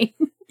coming.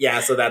 Yeah,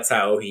 so that's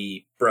how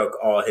he broke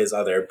all his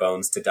other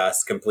bones to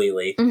dust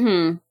completely.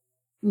 Mm-hmm.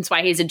 That's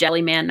why he's a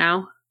jelly man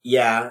now.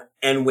 Yeah,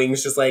 and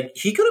Wing's just like,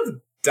 he could have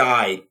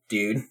died,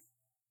 dude. And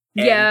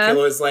yeah.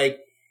 Killua's like,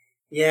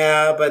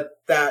 yeah, but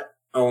that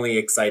only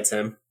excites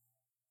him.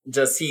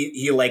 Just,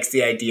 he likes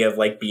the idea of,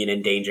 like, being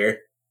in danger.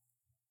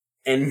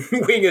 And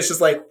Wing is just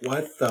like,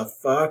 what the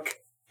fuck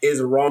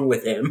is wrong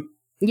with him?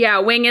 Yeah,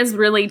 Wing is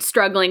really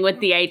struggling with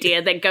the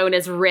idea that Gon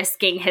is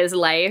risking his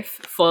life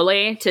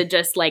fully to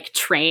just, like,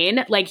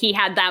 train. Like, he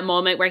had that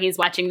moment where he's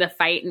watching the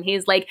fight and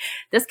he's like,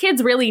 this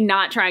kid's really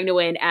not trying to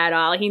win at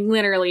all. He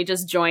literally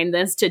just joined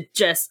this to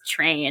just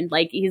train.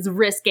 Like, he's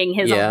risking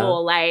his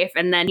whole life.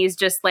 And then he's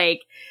just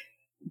like,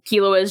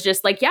 Killua is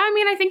just like, yeah, I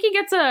mean, I think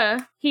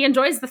he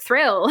enjoys the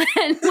thrill.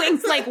 And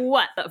Wing's like,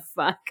 what the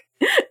fuck?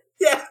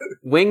 Yeah.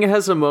 Wing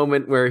has a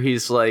moment where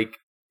he's like,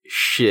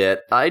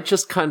 shit, I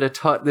just kind of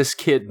taught this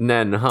kid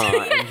Nen, huh?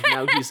 And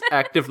now he's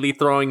actively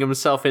throwing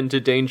himself into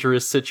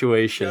dangerous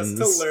situations.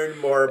 Just to learn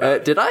more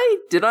about Did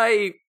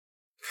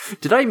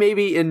I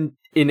maybe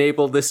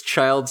enable this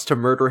child to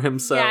murder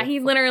himself? Yeah, he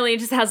literally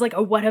just has like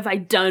a what have I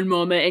done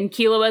moment. And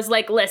Killua's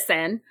like,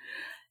 listen,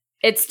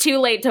 it's too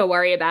late to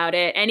worry about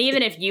it. And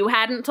even if you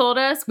hadn't told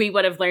us, we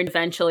would have learned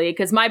eventually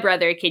because my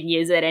brother can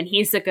use it and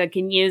Hisoka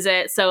can use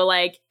it. So,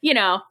 like, you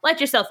know, let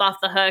yourself off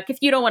the hook if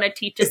you don't want to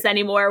teach us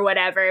anymore or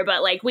whatever.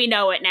 But, like, we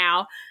know it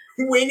now.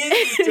 Wing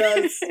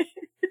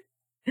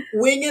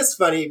is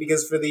funny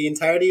because for the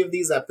entirety of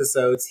these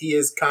episodes, he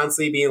is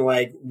constantly being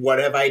like, what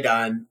have I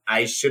done?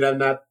 I should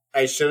have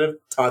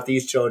taught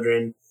these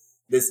children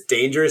this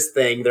dangerous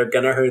thing. They're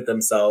going to hurt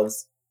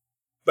themselves.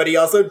 But he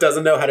also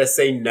doesn't know how to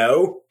say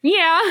no.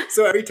 Yeah.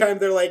 So every time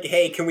they're like,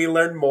 hey, can we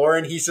learn more?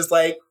 And he's just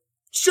like,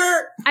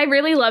 sure. I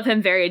really love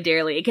him very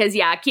dearly because,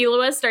 yeah,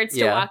 Killua starts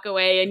to walk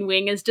away and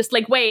Wing is just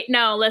like, wait,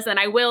 no, listen,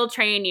 I will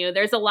train you.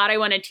 There's a lot I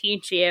want to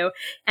teach you.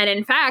 And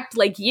in fact,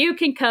 like, you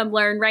can come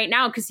learn right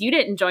now because you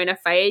didn't join a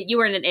fight. You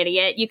weren't an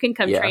idiot. You can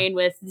come train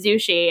with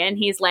Zushi. And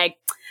he's like,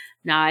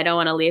 no, I don't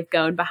want to leave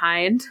Gon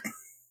behind.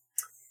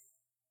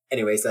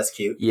 Anyways, that's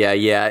cute.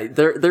 Yeah.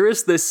 There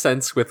is this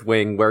sense with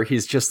Wing where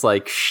he's just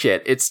like,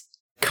 shit, it's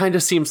kind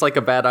of seems like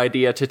a bad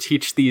idea to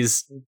teach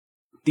these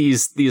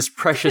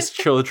precious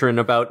children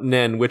about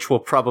Nen, which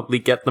will probably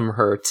get them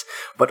hurt.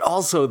 But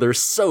also, they're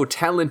so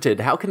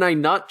talented. How can I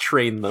not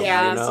train them?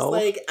 Yeah, you know? It's just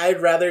like,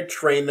 I'd rather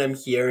train them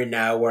here and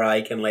now where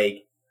I can,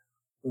 like,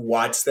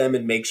 watch them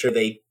and make sure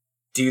they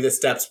do the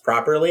steps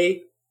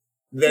properly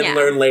than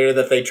learn later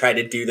that they tried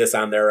to do this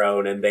on their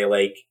own and they,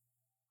 like,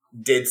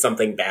 did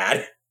something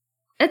bad.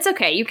 It's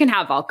okay. You can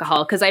have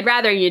alcohol because I'd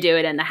rather you do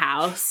it in the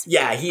house.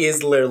 Yeah, he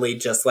is literally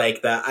just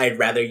like the I'd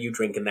rather you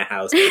drink in the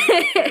house than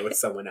play with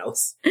someone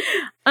else.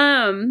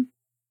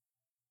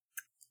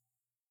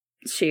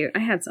 shoot, I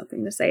had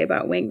something to say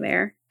about Wing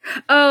there.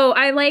 Oh,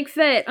 I like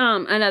that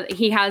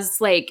he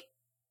has like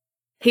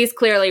he's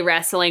clearly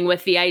wrestling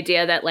with the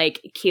idea that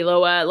like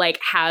Killua like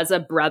has a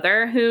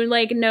brother who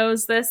like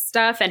knows this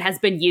stuff and has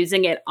been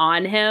using it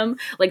on him.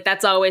 Like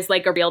that's always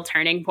like a real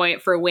turning point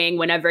for Wing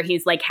whenever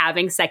he's like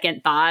having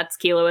second thoughts.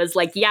 Killua's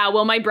like, yeah,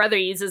 well, my brother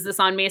uses this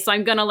on me, so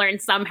I'm gonna learn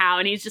somehow.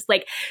 And he's just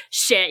like,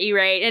 shit, you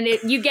right. And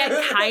you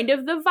get kind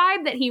of the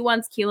vibe that he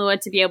wants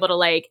Killua to be able to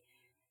like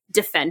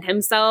defend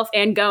himself,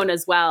 and Gon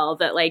as well,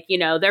 that like, you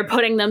know, they're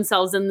putting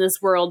themselves in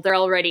this world, they're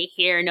already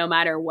here no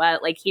matter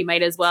what, like he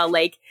might as well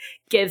like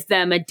give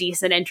them a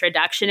decent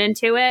introduction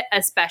into it,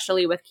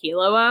 especially with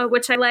Killua,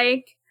 which I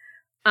like.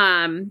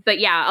 But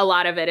yeah, a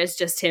lot of it is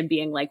just him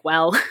being like,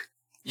 well,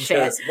 shit.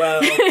 Yes,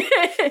 well,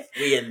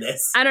 we in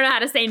this. I don't know how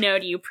to say no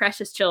to you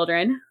precious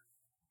children.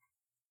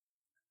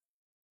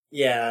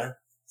 Yeah,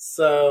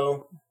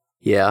 so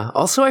Yeah.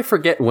 Also, I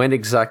forget when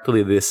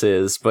exactly this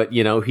is, but,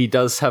 you know, he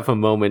does have a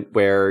moment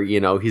where, you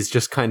know, he's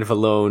just kind of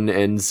alone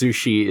and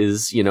Zushi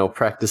is, you know,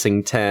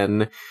 practicing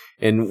 10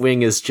 and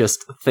Wing is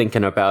just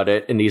thinking about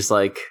it. And he's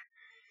like,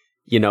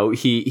 you know,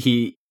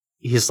 he's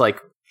like,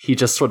 he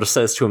just sort of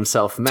says to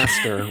himself,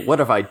 Master, what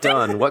have I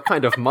done? What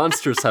kind of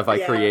monsters have I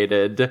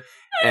created?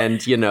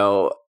 And, you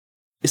know,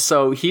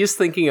 so he's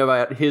thinking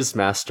about his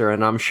master,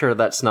 and I'm sure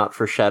that's not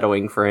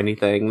foreshadowing for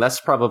anything.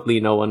 That's probably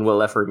no one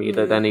will ever meet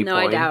at any point. No,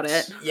 I doubt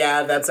it.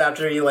 Yeah, that's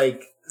after he,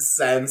 like,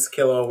 sends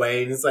Killua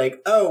away, and he's like,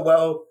 oh,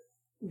 well,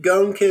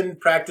 Gon can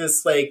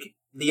practice, like,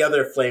 the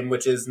other flame,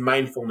 which is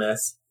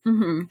mindfulness,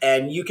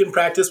 and you can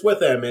practice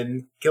with him,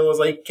 and Killua's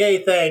like, okay,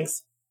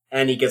 thanks.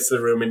 And he gets to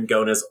the room, and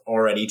Gon is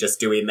already just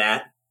doing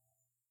that.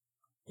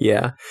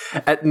 Yeah.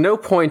 At no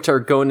point are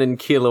Gon and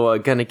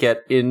Killua gonna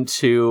get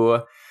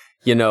into,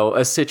 you know,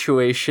 a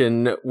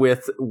situation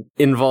with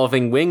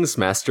involving Wing's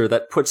master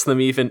that puts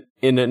them even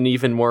in an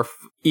even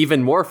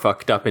more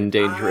fucked up and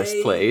dangerous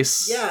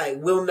place. Yeah,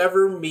 we'll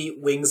never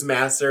meet Wing's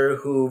master,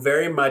 who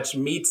very much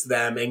meets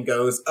them and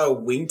goes, oh,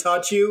 Wing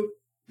taught you?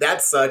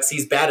 That sucks,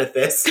 he's bad at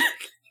this.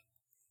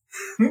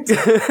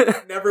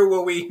 Never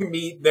will we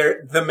meet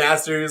the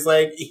master who's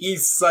like, he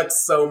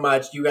sucks so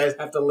much, you guys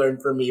have to learn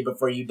from me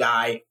before you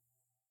die.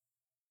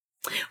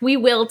 We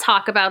will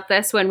talk about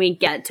this when we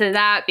get to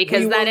that,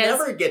 because that is... We will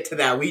never get to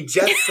that, we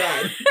just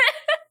said.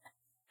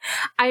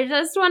 I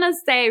just want to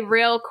say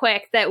real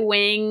quick that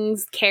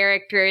Wing's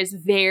character is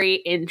very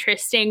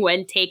interesting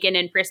when taken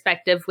in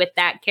perspective with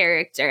that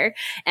character.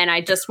 And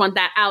I just want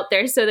that out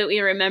there so that we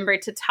remember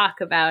to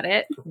talk about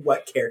it.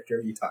 What character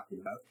are you talking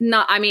about?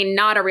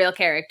 Not a real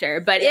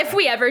character. But if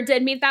we ever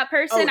did meet that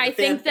person, I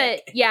think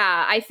that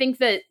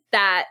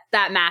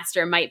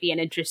master might be an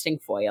interesting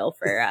foil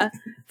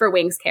for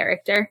Wing's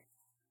character.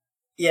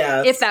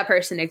 Yeah. If that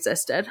person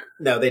existed.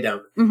 No, they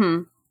don't.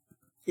 Mm-hmm.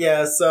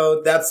 Yeah,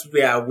 so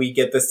we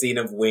get the scene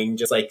of Wing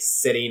just, like,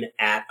 sitting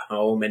at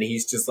home, and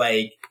he's just,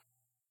 like,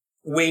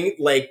 Wing,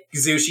 like,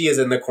 Zushi is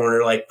in the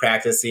corner, like,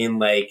 practicing,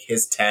 like,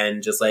 his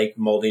 10, just, like,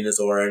 molding his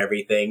aura and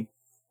everything.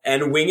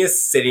 And Wing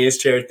is sitting in his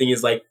chair, thinking,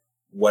 is like,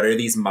 what are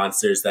these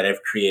monsters that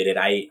I've created?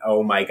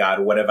 Oh my god,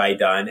 what have I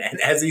done?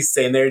 And as he's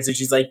sitting there,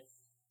 Zushi's like,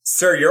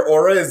 sir, your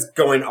aura is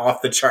going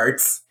off the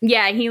charts.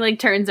 Yeah, he like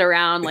turns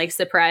around like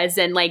surprised,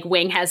 and like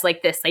Wing has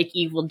like this like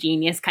evil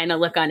genius kind of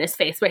look on his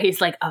face where he's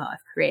like, oh,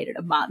 I've created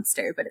a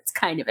monster, but it's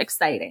kind of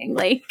exciting.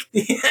 Like,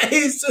 yeah,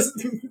 he's just,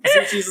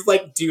 she's just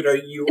like, dude, are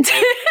you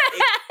okay?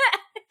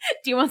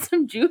 Do you want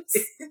some juice?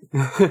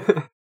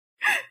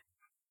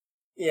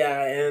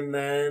 Yeah, and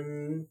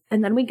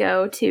then we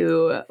go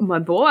to my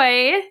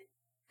boy.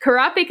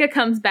 Kurapika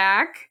comes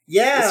back.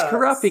 Yeah. It's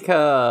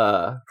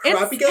Kurapika.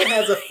 Kurapika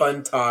has a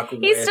fun talk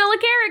with... He's still a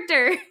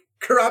character.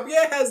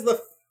 Kurapika has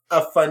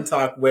a fun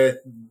talk with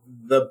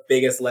the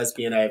biggest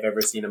lesbian I've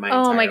ever seen in my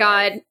entire life. Oh my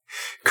god.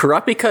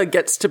 Kurapika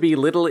gets to be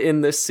little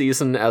in this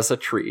season as a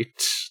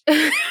treat.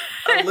 A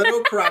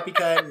little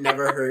Kurapika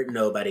never hurt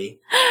nobody.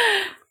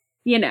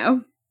 You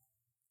know.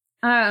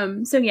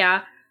 So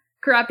yeah,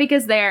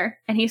 Kurapika's there,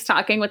 and he's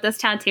talking with this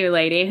tattoo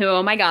lady who,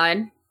 oh my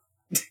god,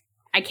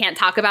 I can't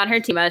talk about her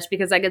too much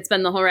because I could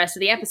spend the whole rest of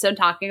the episode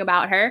talking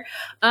about her.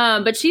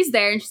 But she's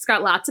there, and she's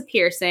got lots of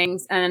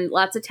piercings and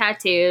lots of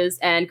tattoos,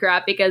 and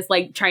Kurapika's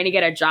like trying to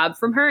get a job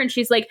from her, and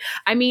she's like,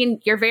 I mean,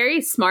 you're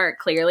very smart,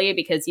 clearly,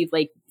 because you've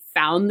like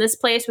found this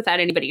place without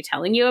anybody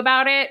telling you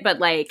about it, but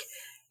like,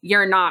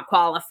 you're not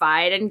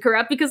qualified. And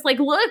Kurapika's like,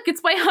 look,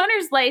 it's my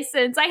hunter's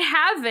license, I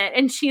have it.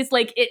 And she's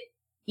like,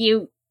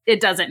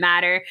 it doesn't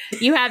matter,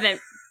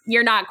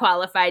 you're not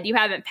qualified. You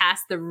haven't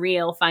passed the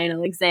real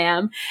final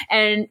exam.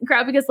 And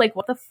Kurapika's like,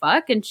 what the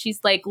fuck? And she's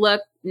like,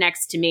 look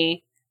next to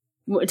me.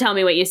 Tell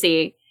me what you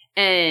see.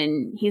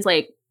 And he's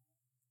like,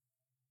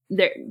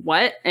 there,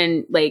 what?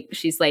 And like,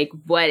 she's like,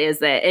 what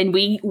is it? And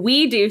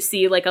we do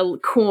see like a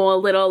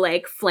cool little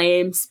like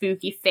flame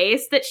spooky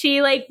face that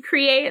she like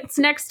creates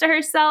next to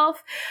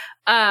herself.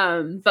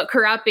 But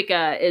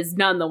Kurapika is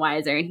none the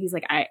wiser. And he's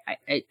like,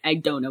 I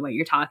don't know what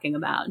you're talking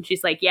about. And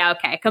she's like, yeah,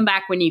 okay, come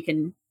back when you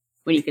can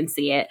when you can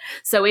see it.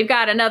 So we've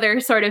got another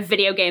sort of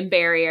video game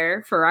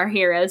barrier for our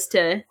heroes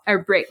to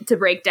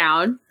break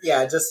down.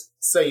 Yeah, just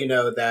so you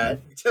know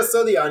just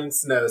so the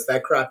audience knows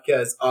that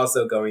Kurapika is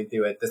also going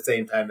through it at the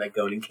same time that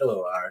Gon and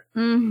Killua are.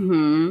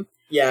 Mm-hmm.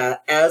 Yeah,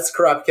 as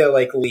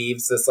Kurapika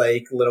leaves this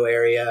little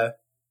area,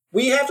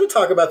 we have to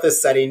talk about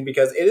this setting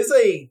because it is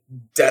a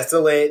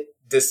desolate,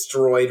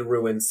 destroyed,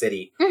 ruined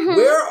city. Mm-hmm.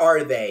 Where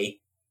are they?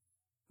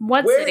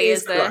 What Where city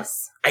is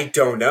this? I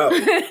don't know.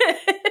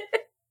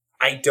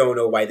 I don't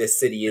know why this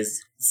city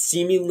is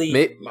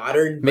seemingly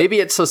modern. Maybe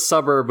it's a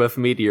suburb of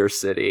Meteor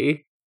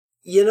City.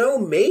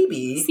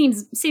 Maybe.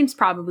 Seems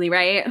probably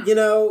right.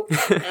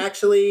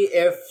 Actually,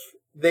 if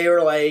they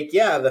were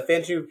the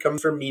Phantom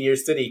comes from Meteor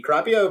City,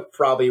 Kurapika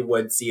probably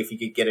would see if he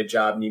could get a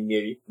job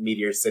in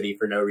Meteor City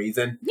for no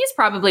reason. He's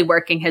probably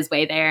working his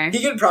way there.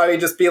 He could probably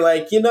just be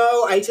I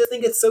just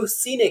think it's so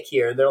scenic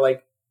here. And they're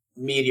like,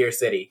 Meteor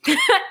City. And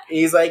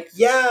he's like,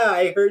 yeah,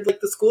 I heard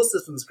the school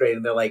system's great.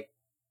 And they're like,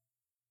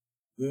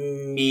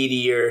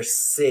 Meteor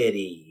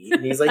City.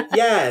 And he's like,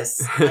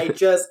 yes,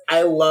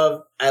 I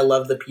love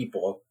the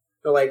people.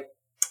 They're like,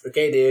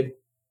 okay, dude,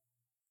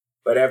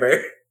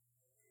 whatever.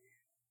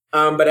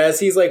 But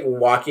as he's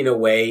walking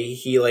away,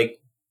 he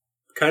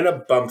kind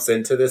of bumps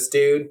into this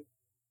dude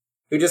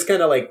who just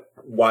kind of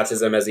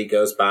watches him as he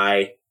goes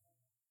by.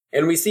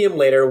 And we see him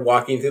later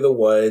walking through the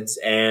woods,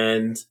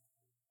 and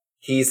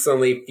he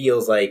suddenly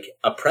feels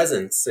a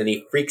presence, and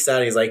he freaks out.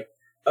 And he's like,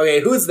 okay,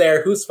 who's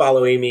there? Who's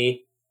following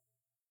me?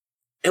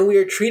 And we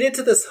are treated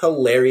to this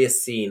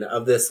hilarious scene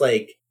of this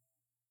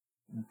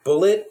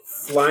bullet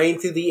flying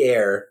through the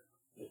air,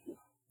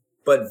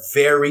 but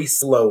very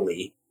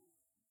slowly.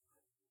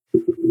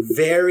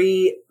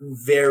 Very,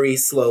 very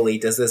slowly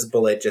does this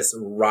bullet just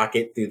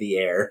rocket through the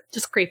air.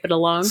 Just creep it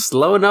along.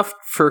 Slow enough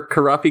for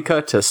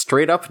Kurapika to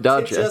straight up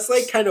dodge it. Just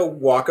kind of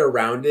walk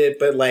around it,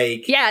 but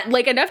yeah,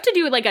 enough to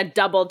do a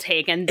double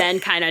take and then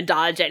kind of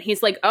dodge it.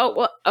 He's like,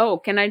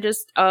 can I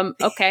just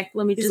okay,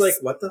 let me He's just. like,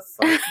 what the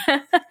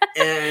fuck?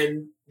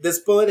 And this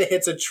bullet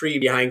hits a tree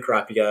behind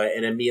Kurapika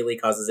and immediately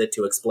causes it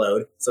to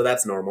explode. So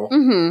that's normal.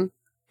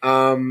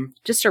 Mm-hmm.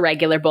 Just a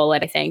regular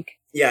bullet, I think.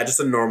 Yeah, just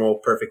a normal,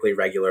 perfectly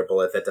regular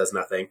bullet that does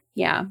nothing.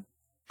 Yeah.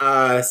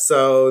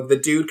 So the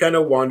dude kind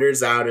of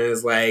wanders out and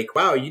is like,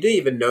 wow, you didn't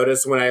even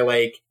notice when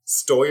I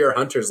stole your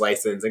hunter's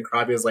license. And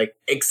Kurapika's like,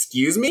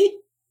 excuse me?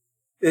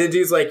 And the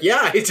dude's like,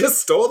 yeah, I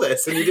just stole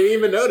this and you didn't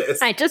even notice.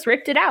 I just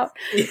ripped it out.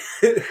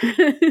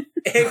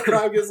 And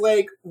Kurapika's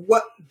like,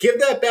 what? Give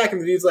that back.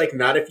 And the dude's like,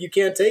 not if you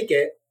can't take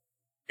it.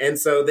 And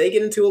so they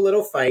get into a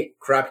little fight.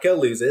 Kurapika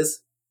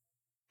loses.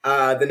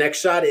 The next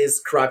shot is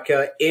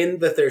Kurapika in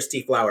the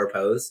thirsty flower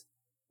pose.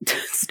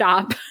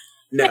 Stop.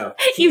 No.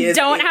 You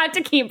don't have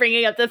to keep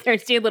bringing up the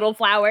thirsty little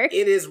flower.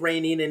 It is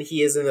raining and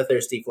he is in the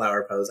thirsty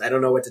flower pose. I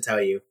don't know what to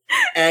tell you.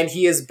 And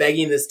he is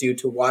begging this dude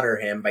to water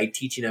him by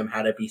teaching him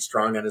how to be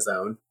strong on his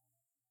own.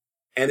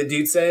 And the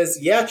dude says,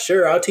 yeah,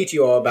 sure, I'll teach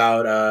you all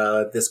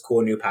about this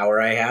cool new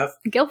power I have.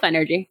 Gilf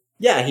energy.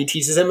 Yeah, he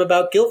teaches him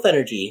about Gilf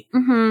energy.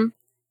 Mm-hmm.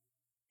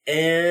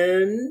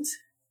 And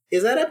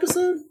is that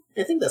episode?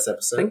 I think that's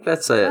episode. I think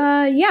that's it.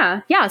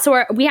 Yeah.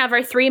 So we have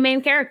our three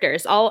main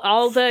characters.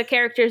 All the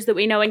characters that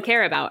we know and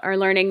care about are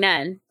learning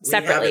Nen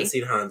separately. We haven't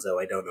seen Hanzo.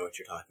 I don't know what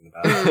you're talking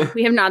about.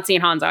 We have not seen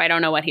Hanzo. I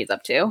don't know what he's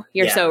up to.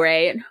 You're so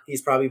right.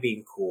 He's probably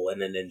being cool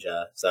and a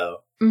ninja.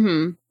 So,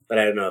 but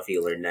I don't know if he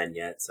learned Nen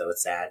yet. So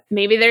it's sad.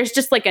 Maybe there's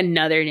just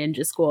another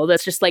ninja school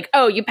that's just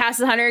oh, you passed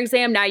the hunter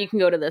exam. Now you can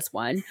go to this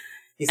one,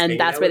 and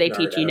that's where they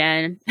teach you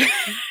Nen.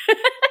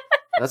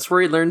 That's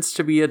where he learns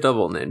to be a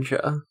double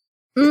ninja.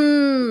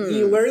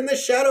 He learned the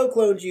shadow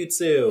clone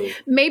jutsu.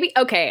 Maybe,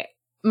 okay.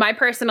 My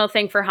personal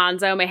thing for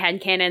Hanzo, my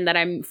headcanon that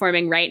I'm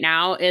forming right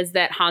now, is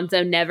that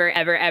Hanzo never,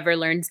 ever, ever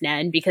learns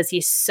Nen because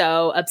he's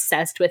so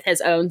obsessed with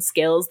his own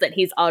skills that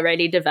he's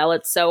already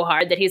developed so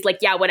hard that he's like,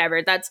 yeah,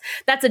 whatever. That's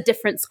a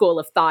different school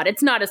of thought.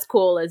 It's not as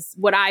cool as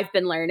what I've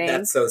been learning.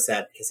 That's so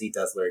sad because he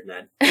does learn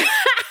Nen.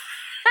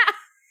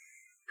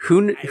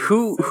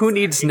 Who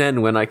needs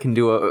Nen when I can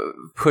do a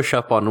push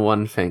up on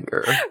one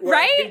finger?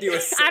 Right? I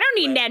don't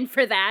need Nen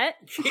for that.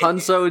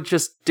 Hanzo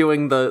just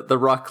doing the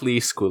Rock Lee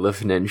school of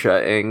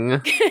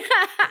ninja-ing.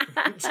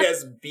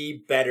 Just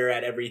be better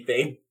at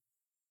everything.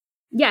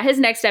 Yeah, his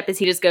next step is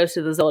he just goes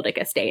to the Zoldyck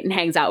estate and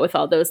hangs out with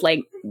all those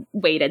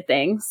weighted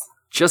things.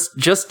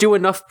 Just do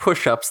enough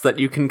push-ups that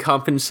you can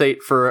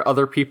compensate for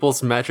other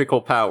people's magical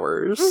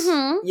powers.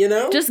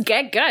 Mm-hmm. Just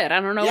get good.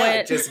 I don't know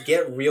what. Just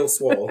get real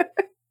swole.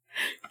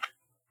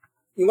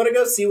 You want to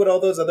go see what all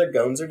those other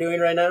Gones are doing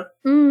right now?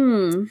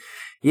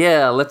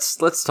 Yeah,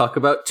 let's talk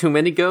about Too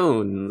Many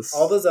Gones.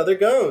 All those other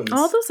Gones.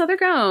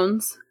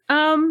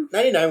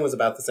 99 was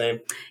about the same.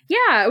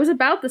 Yeah, it was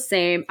about the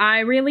same. I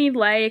really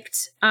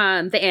liked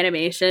the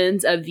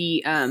animations of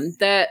the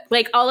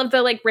all of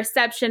the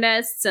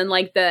receptionists and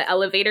the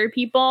elevator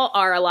people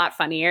are a lot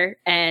funnier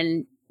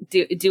and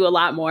do a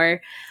lot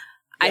more.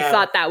 Yeah. I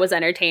thought that was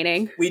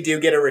entertaining. We do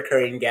get a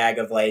recurring gag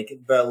of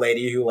the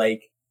lady who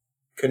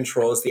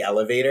controls the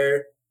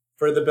elevator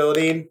for the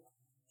building.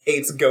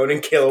 hates Gon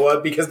and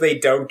Killua because they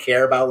don't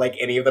care about, like,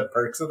 any of the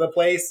perks of the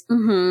place.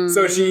 Mm-hmm.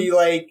 So she,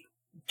 like,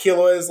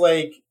 Killua is,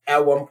 like,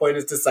 at one point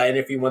is deciding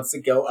if he wants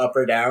to go up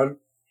or down.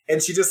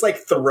 And she just, like,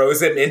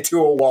 throws him into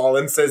a wall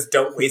and says,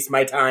 "Don't waste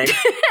my time."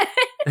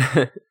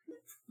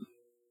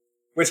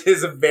 Which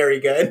is very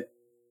good.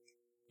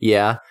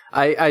 Yeah,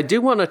 I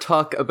do want to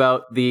talk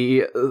about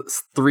the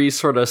three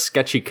sort of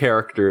sketchy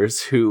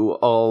characters who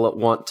all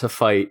want to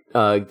fight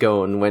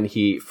Gon when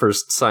he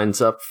first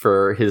signs up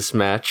for his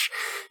match,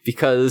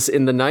 because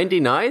in the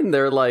 99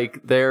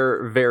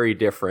 they're very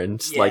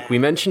different. Yeah. Like, we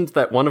mentioned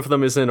that one of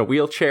them is in a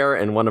wheelchair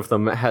and one of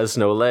them has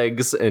no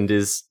legs and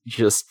is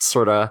just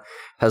sort of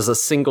has a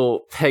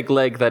single peg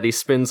leg that he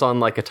spins on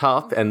like a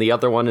top, and the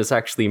other one is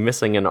actually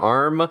missing an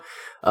arm.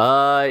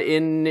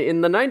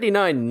 In the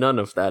 99, none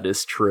of that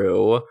is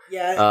true.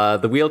 Yeah.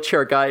 The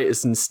wheelchair guy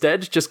is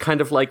instead just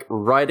kind of like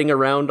riding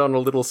around on a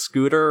little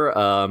scooter.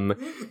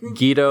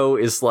 Guido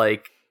is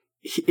like,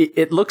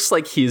 it looks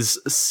like he's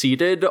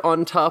seated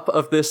on top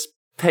of this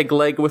peg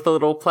leg with a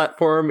little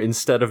platform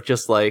instead of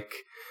just like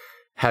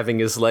having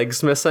his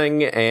legs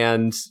missing,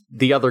 and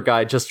the other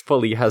guy just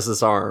fully has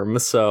his arm.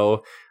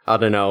 So I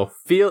don't know.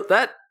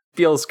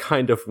 Feels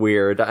kind of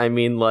weird. I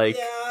mean, like,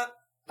 yeah.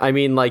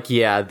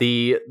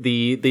 The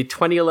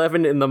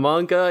 2011 in the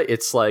manga,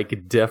 it's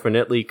like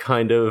definitely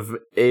kind of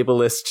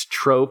ableist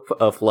trope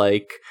of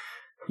like,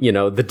 you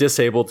know, the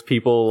disabled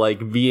people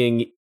like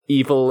being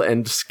evil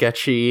and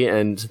sketchy,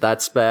 and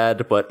that's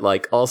bad. But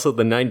like also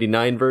the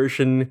 99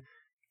 version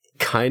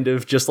kind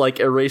of just like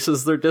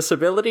erases their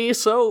disability,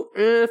 so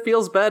it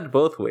feels bad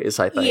both ways,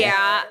 I think.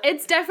 Yeah,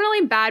 it's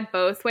definitely bad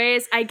both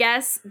ways. I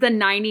guess the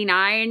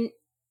 99,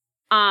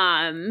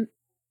 I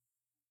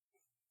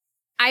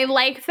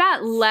like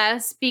that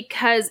less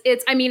because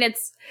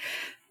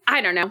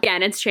I don't know.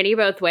 Again, it's shitty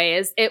both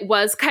ways. It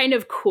was kind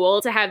of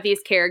cool to have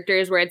these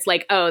characters where it's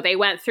like, oh, they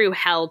went through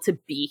hell to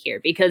be here,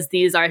 because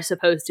these are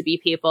supposed to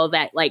be people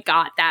that like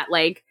got that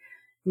like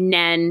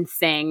Nen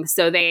thing.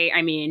 So they,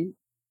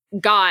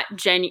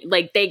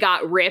 they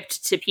got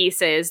ripped to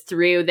pieces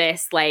through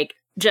this, like,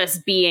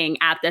 just being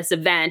at this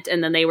event,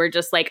 and then they were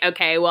just like,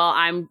 okay, well,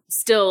 I'm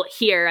still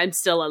here, I'm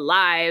still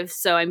alive,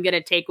 so I'm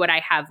gonna take what I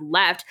have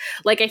left.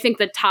 Like, I think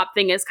the top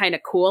thing is kind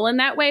of cool in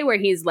that way, where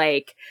he's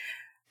like,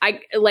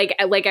 I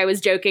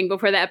was joking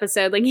before the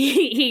episode, like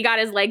he got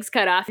his legs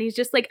cut off and he's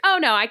just like, oh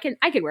no, I can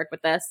work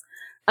with this,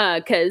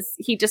 because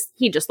he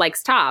just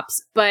likes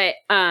tops. But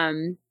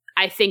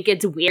I think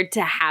it's weird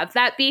to have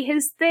that be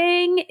his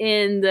thing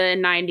in the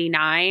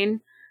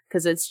 99,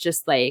 because it's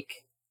just like,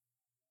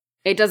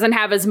 it doesn't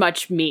have as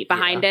much meat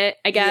behind it,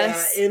 I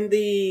guess.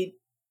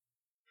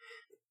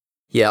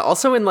 Yeah,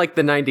 also in like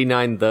the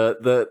 99,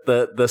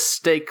 the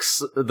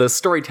stakes, the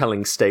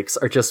storytelling stakes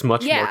are just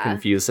much more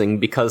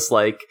confusing, because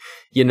like,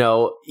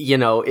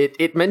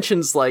 it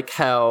mentions like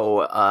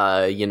how,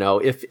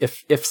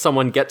 if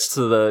someone gets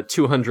to the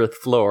 200th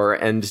floor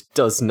and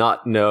does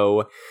not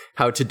know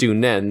how to do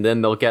Nen,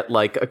 then they'll get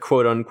like a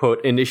quote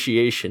unquote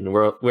initiation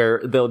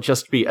where they'll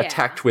just be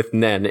attacked with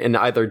Nen and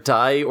either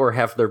die or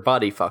have their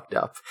body fucked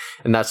up.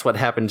 And that's what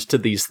happened to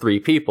these three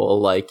people.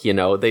 Like,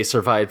 they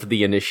survived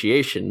the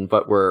initiation,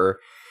 but were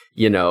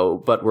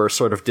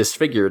sort of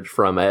disfigured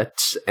from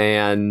it.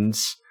 And,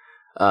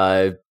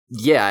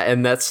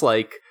 and that's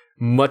like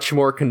much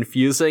more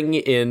confusing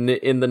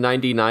in the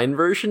 99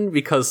 version,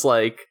 because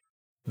like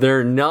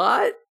they're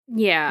not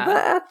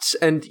that.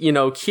 And,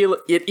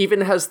 it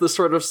even has the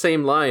sort of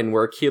same line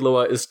where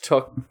Killua is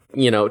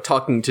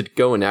talking to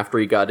Gon after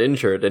he got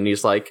injured, and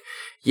he's like,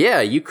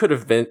 yeah, you could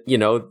have been,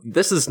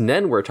 this is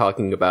Nen we're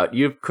talking about.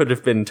 You could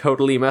have been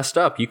totally messed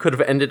up. You could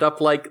have ended up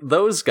like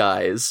those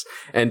guys.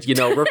 And,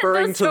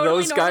 referring to totally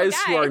those guys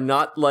who are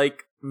not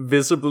like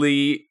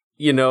visibly,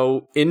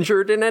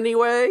 injured in any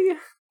way.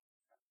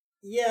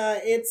 Yeah,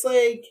 it's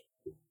like,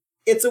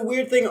 it's a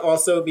weird thing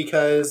also,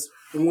 because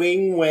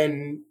Wing,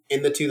 when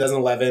in the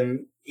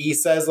 2011, he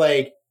says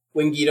like,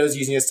 when Guido's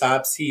using his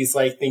tops, he's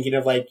like thinking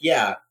of like,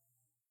 yeah,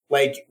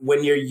 like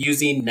when you're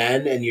using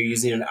Nen and you're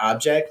using an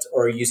object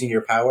or using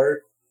your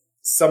power,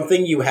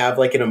 something you have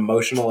like an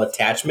emotional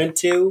attachment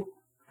to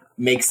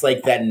makes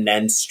like that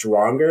Nen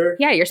stronger.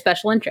 Yeah, your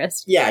special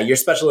interest. Yeah, your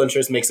special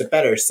interest makes it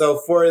better. So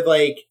for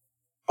like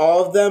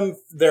all of them,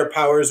 their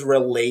powers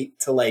relate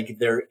to like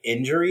their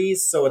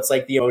injuries. So it's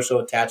like the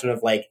emotional attachment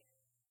of like,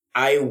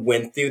 I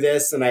went through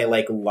this and I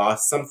like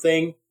lost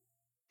something,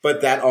 but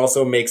that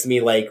also makes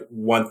me like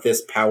want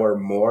this power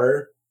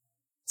more.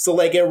 So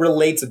like it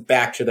relates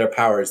back to their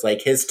powers.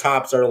 Like his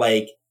tops are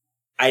like,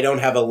 I don't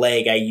have a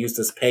leg, I use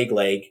this peg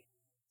leg,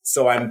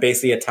 so I'm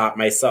basically a top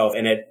myself,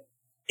 and it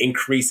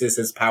increases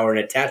his power and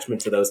attachment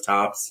to those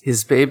tops.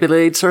 His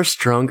Beyblades are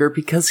stronger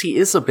because he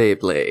is a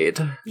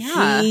Beyblade.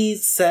 Yeah. He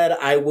said,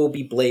 I will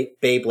be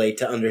Beyblade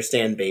to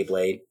understand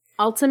Beyblade.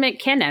 Ultimate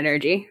kin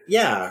energy.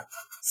 Yeah.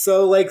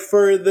 So, like,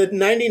 for the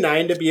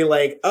 99 to be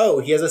like, oh,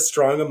 he has a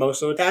strong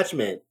emotional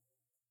attachment.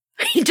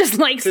 He just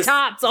likes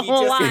tops a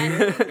whole lot.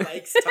 Really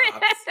likes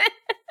tops.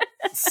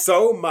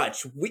 So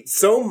much.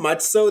 So much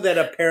so that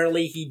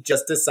apparently he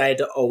just decided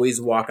to always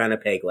walk on a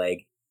peg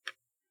leg.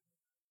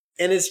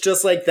 And it's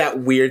just like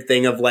that weird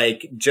thing of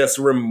like just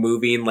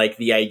removing like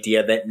the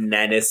idea that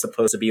Nen is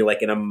supposed to be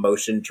like an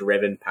emotion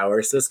driven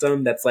power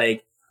system. That's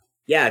like,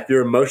 yeah, if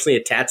you're emotionally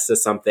attached to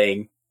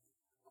something,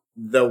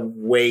 the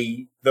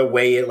way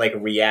it like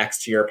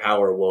reacts to your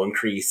power will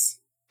increase.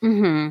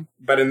 Mm-hmm.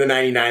 But in the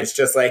 99, it's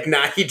just like,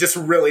 nah, he just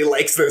really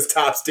likes those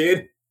tops,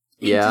 dude.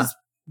 Yeah. Just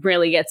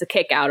really gets a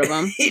kick out of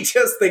them. He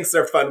just thinks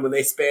they're fun when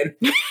they spin.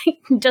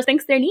 Just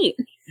thinks they're neat.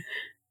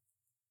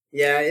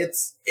 Yeah,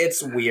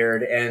 it's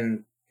weird,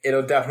 and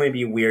it'll definitely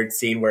be weird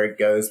seeing where it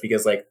goes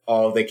because like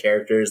all the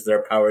characters,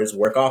 their powers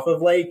work off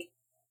of like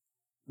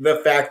the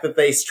fact that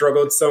they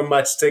struggled so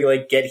much to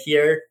like get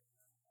here.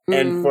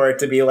 And for it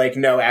to be like,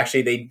 no,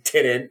 actually they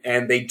didn't,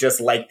 and they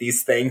just like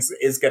these things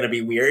is going to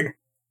be weird.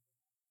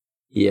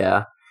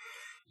 Yeah.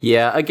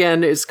 Yeah,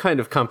 again, it's kind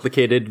of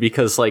complicated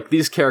because, like,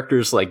 these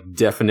characters, like,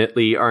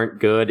 definitely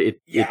aren't good. It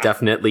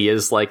definitely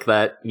is, like,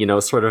 that, you know,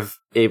 sort of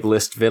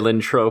ableist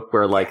villain trope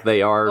where, like,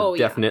 they are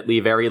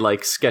definitely very,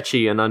 like,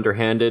 sketchy and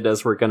underhanded,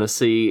 as we're gonna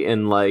see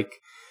in, like,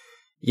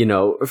 you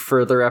know,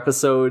 further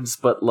episodes,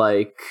 but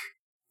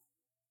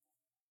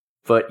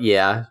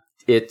yeah,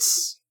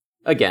 it's,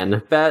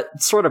 again,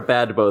 sort of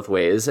bad both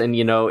ways, and,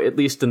 you know, at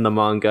least in the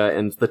manga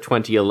and the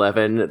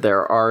 2011,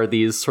 there are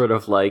these sort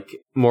of, like,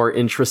 more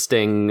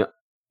interesting,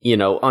 you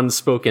know,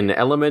 unspoken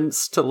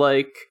elements to,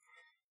 like,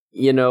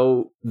 you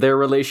know, their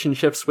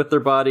relationships with their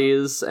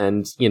bodies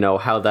and, you know,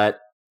 how that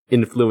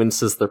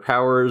influences their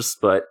powers,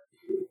 but,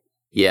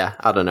 yeah,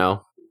 I don't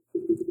know.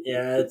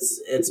 Yeah,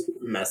 it's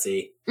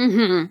messy.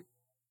 Mm-hmm.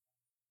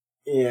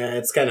 Yeah,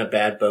 it's kind of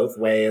bad both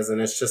ways, and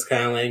it's just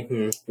kind of like,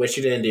 wish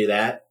you didn't do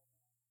that.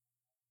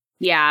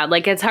 Yeah,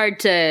 like, it's hard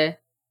to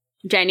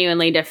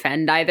genuinely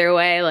defend either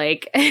way.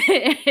 Like,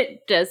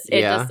 it just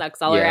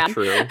sucks all around.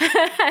 True.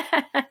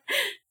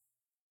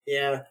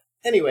 Yeah.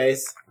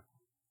 Anyways,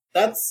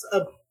 that's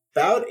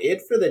about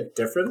it for the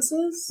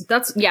differences.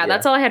 That's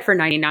all I had for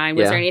 99.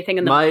 Was there anything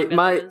in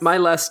the my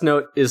last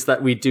note is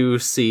that we do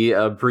see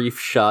a brief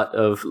shot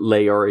of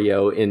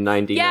Leorio in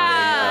 99.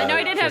 Yeah, no,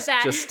 I did have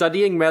that. Just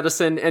studying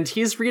medicine, and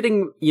he's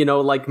reading, you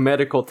know, like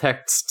medical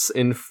texts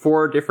in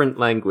 4 different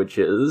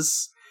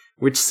languages,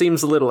 which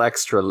seems a little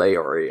extra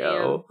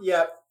Leorio.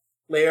 Yep.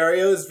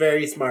 Leorio is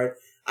very smart.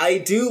 I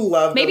do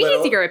love Maybe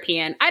he's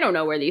European. I don't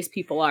know where these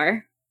people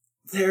are.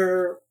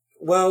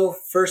 Well,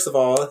 first of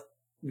all,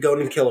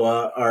 Gon and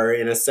Killua are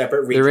in a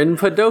separate region. They're in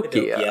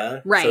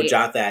Padokia. Right. So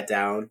jot that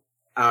down.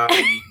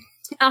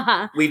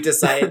 Uh-huh. We've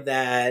decided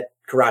that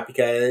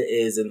Kurapika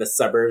is in the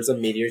suburbs of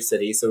Meteor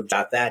City, so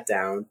jot that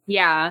down.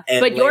 Yeah,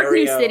 and but York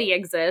New City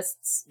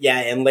exists. Yeah,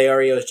 and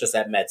Leorio is just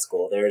at med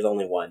school. There is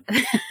only one.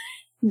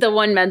 The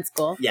one med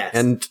school. Yes.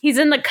 And he's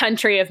in the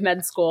country of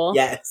med school.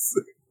 Yes.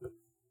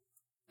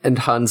 And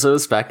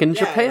Hanzo's back in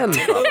Japan.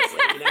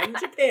 In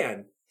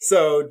Japan.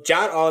 So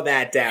jot all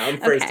that down,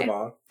 first of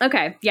all.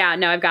 Okay. Yeah,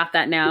 no, I've got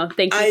that now.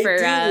 Thank you for...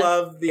 I do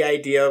love the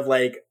idea of,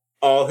 like,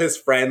 all his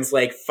friends,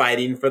 like,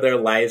 fighting for their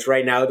lives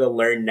right now to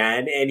learn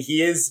Nen, and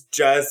he is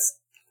just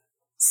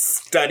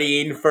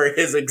studying for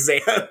his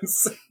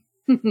exams.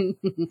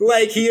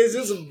 Like, he is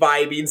just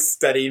vibing,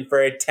 studying for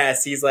a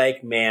test. He's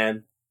like,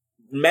 man,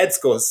 med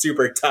school is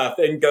super tough.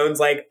 And Gon's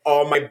like,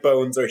 all my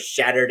bones are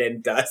shattered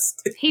in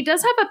dust. He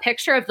does have a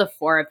picture of the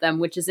 4 of them,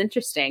 which is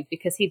interesting,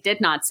 because he did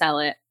not sell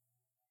it.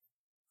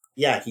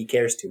 Yeah, he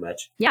cares too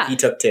much. Yeah. He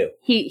took 2.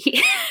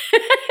 He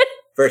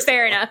First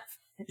fair enough.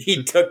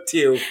 He took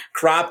 2.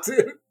 Cropped.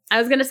 I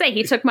was going to say,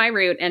 he took my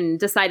route and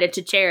decided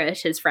to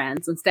cherish his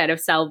friends instead of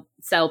sell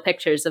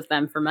pictures of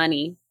them for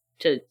money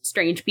to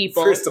strange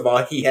people. First of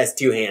all, he has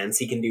 2 hands.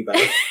 He can do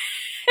both.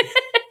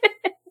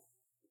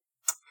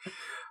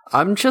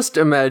 I'm just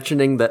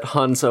imagining that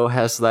Hanzo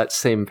has that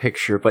same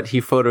picture, but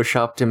he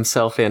photoshopped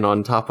himself in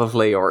on top of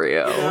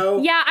Leorio.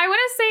 No. Yeah, I want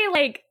to say,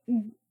 like,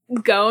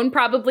 Gon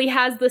probably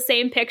has the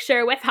same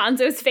picture with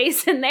Hanzo's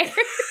face in there.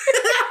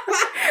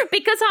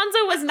 Because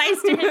Hanzo was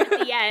nice to him at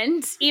the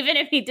end, even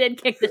if he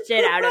did kick the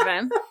shit out of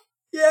him.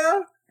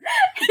 Yeah.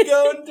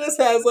 Gon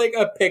just has, like,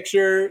 a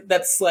picture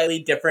that's slightly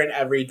different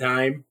every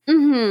time.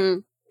 Mm-hmm.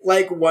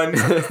 Like, one,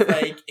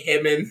 like,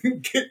 him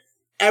and...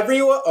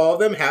 all of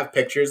them have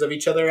pictures of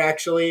each other,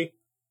 actually.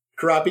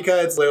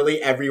 Kurapika, it's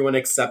literally everyone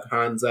except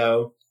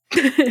Hanzo.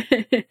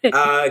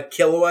 Killua,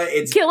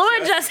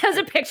 Killua just has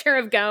a picture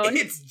of Gon.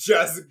 It's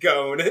just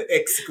Gon,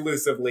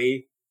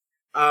 exclusively.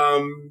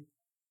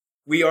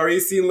 We already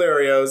seen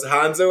Leorio's.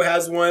 Hanzo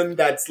has one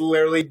that's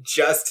literally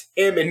just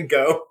him and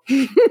Gon.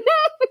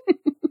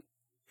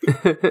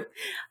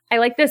 I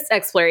like this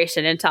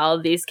exploration into all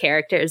of these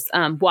characters'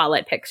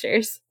 wallet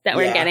pictures that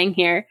we're getting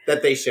here.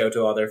 That they show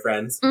to all their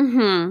friends.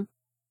 Mm-hmm.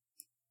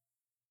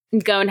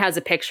 Gon has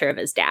a picture of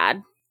his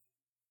dad.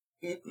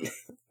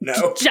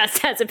 No. Just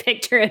has a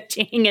picture of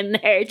Jing in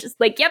there. Just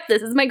like, yep,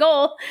 this is my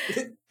goal.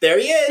 There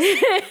he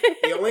is.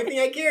 The only thing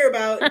I care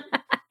about.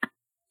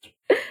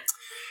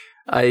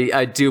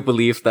 I do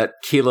believe that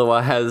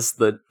Killua has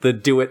the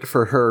do it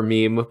for her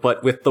meme,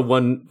 but with the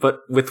one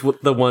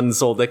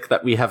Zoldyck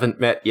that we haven't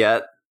met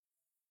yet.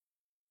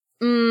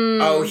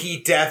 Oh,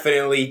 he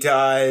definitely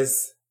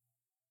does.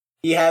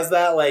 He has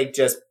that, like,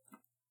 just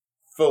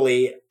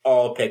fully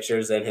all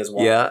pictures in his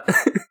wallet. Yeah.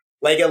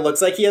 Like, it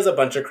looks like he has a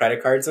bunch of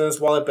credit cards in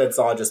his wallet, but it's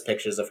all just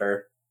pictures of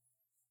her.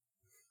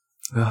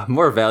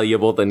 More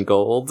valuable than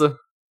gold.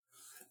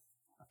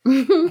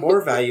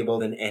 More valuable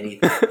than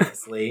anything,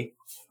 honestly.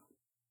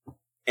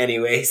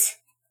 Anyways,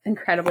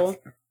 Incredible.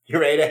 you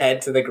ready to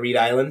head to the Greed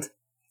Island?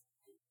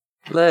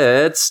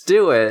 Let's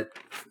do it.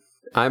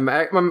 I'm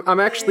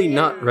actually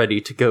not ready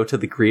to go to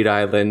the Greed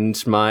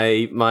Island.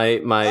 My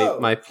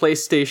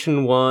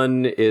PlayStation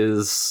 1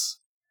 is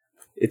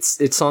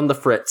it's on the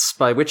fritz,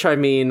 by which I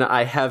mean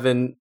I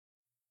haven't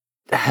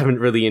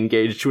really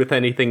engaged with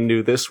anything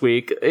new this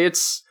week.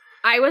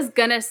 I was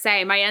gonna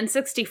say my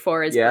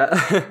N64 is yeah.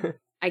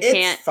 I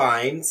can't. It's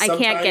fine. I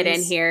can't get in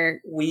Sometimes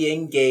here. We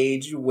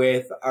engage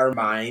with our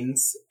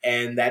minds,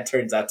 and that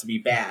turns out to be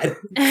bad.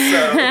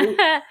 So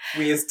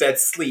we instead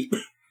sleep.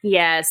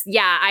 Yes.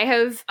 Yeah, I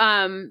have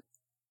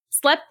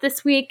slept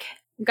this week,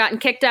 gotten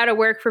kicked out of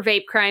work for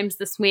vape crimes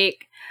this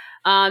week.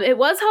 It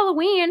was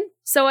Halloween,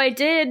 so I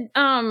did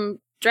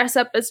dress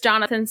up as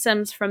Jonathan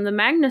Sims from the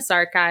Magnus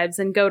Archives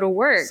and go to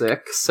work.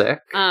 Sick.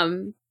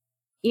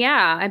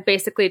 Yeah, I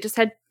basically just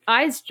had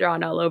eyes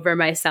drawn all over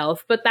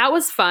myself, but that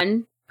was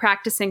fun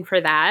practicing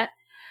for that.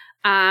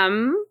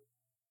 Yeah,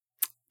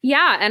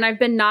 and I've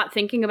been not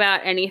thinking about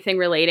anything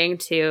relating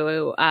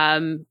to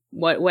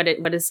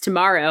what is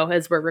tomorrow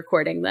as we're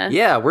recording this.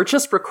 Yeah, we're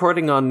just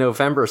recording on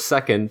November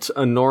 2nd,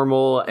 a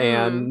normal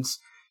and,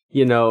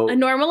 a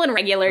normal and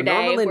regular day.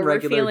 Normal and where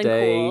regular we're feeling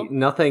day. cool.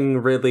 Nothing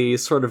really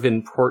sort of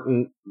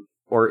important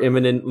or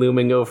imminent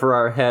looming over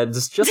our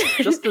heads.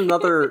 Just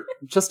another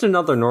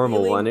normal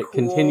Feeling one. It cool,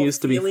 continues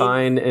to be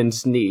fine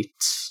and neat.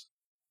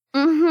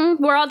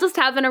 Mm-hmm. We're all just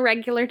having a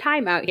regular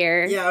time out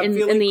here in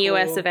the cool.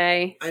 US of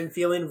A. I'm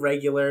feeling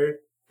regular.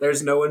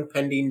 There's no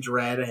impending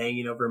dread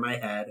hanging over my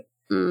head.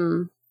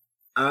 Mm.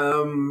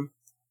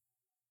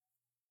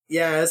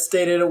 Yeah, as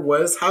stated, it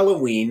was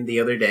Halloween the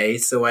other day,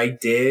 so I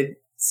did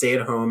stay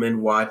at home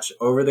and watch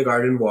Over the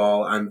Garden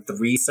Wall on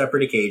 3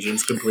 separate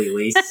occasions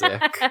completely.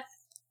 Sick.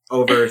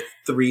 Over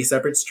 3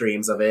 separate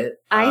streams of it.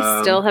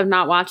 I still have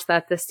not watched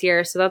that this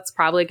year, so that's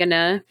probably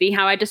gonna be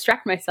how I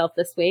distract myself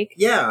this week.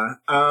 Yeah.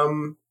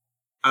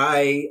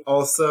 I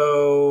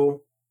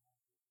also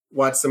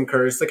watched some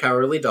Courage the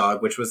Cowardly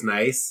Dog, which was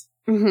nice.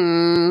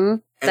 Mm-hmm.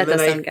 And then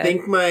I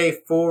think my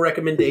full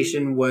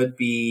recommendation would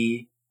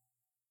be,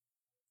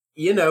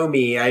 you know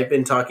me, I've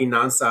been talking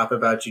nonstop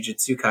about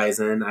Jujutsu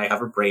Kaisen. I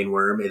have a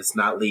brainworm. It's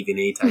not leaving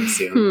anytime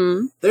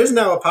soon. There's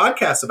now a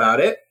podcast about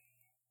it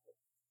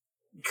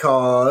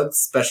called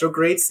Special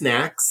Grade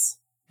Snacks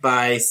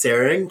by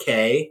Sarah and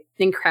Kay.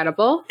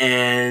 Incredible.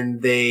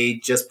 And they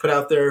just put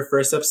out their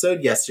first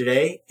episode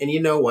yesterday. And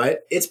you know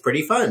what? It's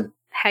pretty fun.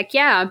 Heck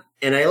yeah.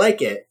 And I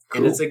like it.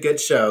 Cool. And it's a good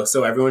show.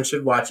 So everyone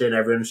should watch it and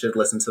everyone should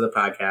listen to the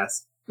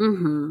podcast.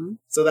 Mm-hmm.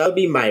 So that would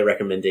be my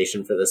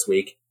recommendation for this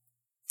week.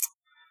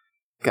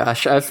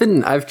 Gosh,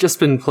 I've just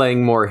been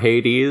playing more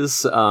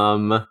Hades. You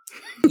know,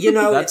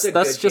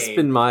 that's just game.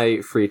 been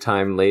my free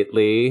time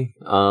lately.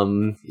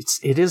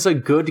 It is a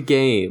good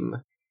game.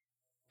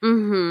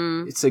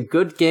 Mm-hmm. It's a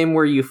good game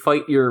where you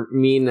fight your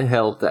mean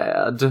hell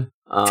dad.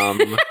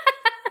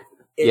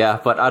 Yeah,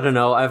 but I don't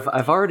know.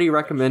 I've already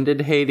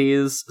recommended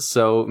Hades,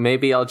 so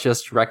maybe I'll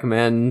just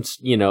recommend,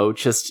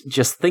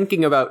 just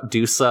thinking about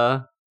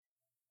Dusa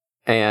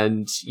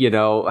and,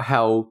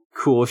 how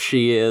cool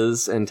she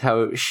is and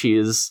how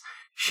she's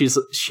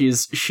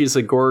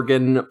a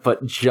Gorgon,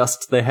 but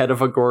just the head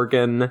of a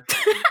Gorgon.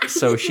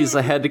 So she's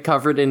a head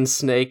covered in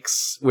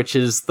snakes, which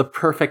is the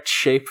perfect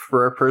shape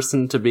for a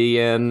person to be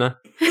in.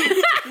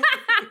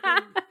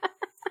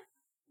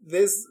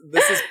 This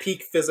is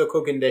peak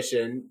physical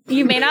condition.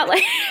 You may not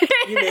like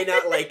You may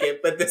not like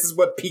it, but this is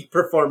what peak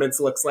performance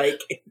looks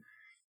like.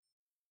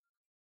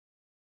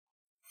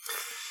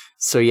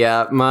 So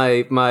yeah,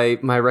 my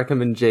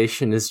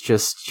recommendation is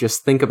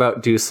just think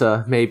about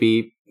Dusa.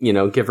 Maybe,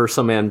 give her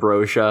some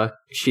ambrosia.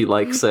 She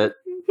likes it.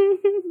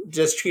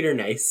 Just treat her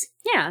nice.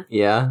 Yeah.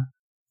 Yeah.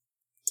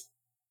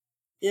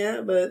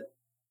 Yeah, but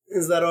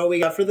is that all we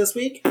got for this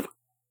week?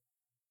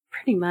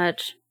 Pretty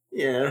much.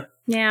 Yeah.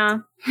 Yeah.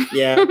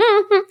 Yeah.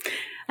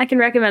 I can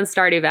recommend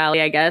Stardew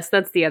Valley, I guess.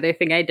 That's the other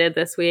thing I did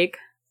this week.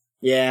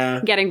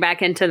 Yeah. Getting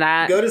back into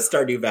that. Go to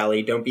Stardew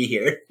Valley. Don't be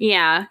here.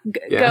 Yeah.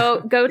 Yeah.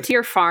 Go to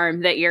your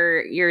farm that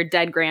your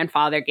dead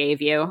grandfather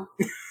gave you.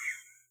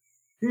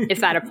 If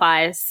that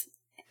applies.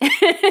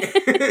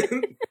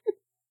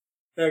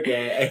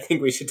 Okay, I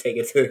think we should take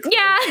it to the close.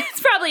 Yeah,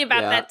 it's probably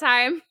about Yeah. that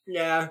time.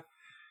 Yeah.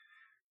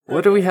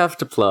 What do we have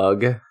to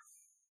plug?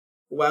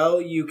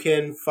 Well, you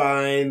can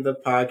find the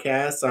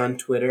podcast on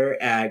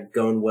Twitter at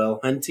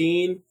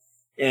GoneWellHunting,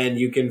 and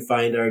you can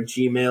find our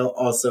Gmail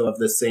also of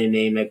the same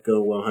name at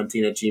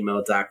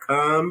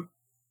GoneWellHunting@gmail.com.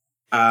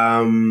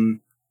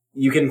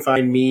 You can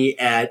find me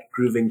at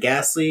Groove and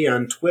Ghastly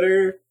on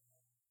Twitter,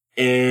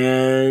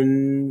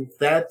 and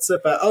that's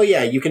about... Oh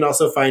yeah, you can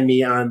also find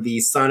me on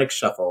the Sonic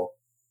Shuffle,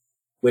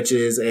 which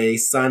is a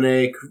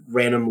Sonic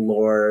random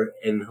lore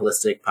and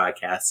holistic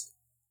podcast.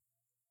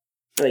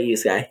 How about you,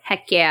 Sky?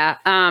 Heck yeah.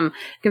 You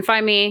can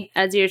find me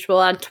as usual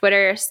on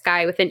Twitter,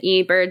 Sky with an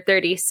E,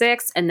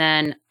 Bird36, and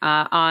then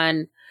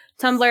on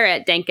Tumblr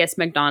at Dankus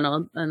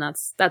McDonald, and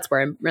that's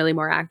where I'm really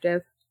more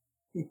active.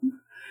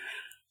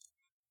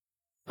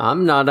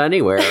 I'm not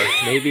anywhere.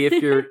 Maybe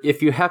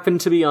if you happen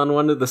to be on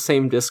one of the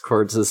same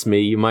Discords as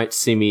me, you might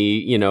see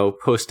me,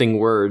 posting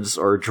words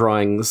or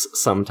drawings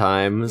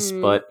sometimes.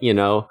 But,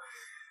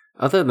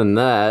 other than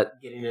that,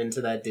 Getting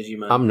into that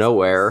Digimon. I'm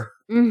nowhere.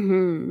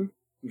 Mm-hmm.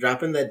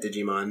 Dropping that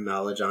Digimon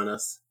knowledge on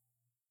us.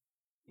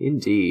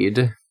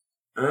 Indeed.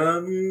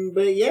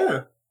 But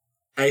yeah,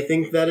 I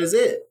think that is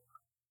it.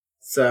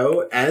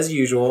 So, as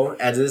usual,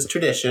 as is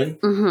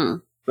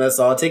tradition, let's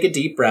all take a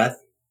deep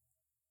breath,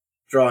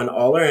 draw in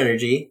all our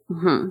energy,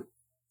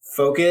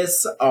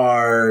 focus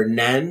our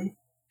Nen.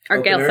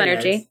 Our Gilf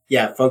energy. Nens.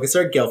 Yeah, focus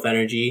our Gilf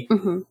energy,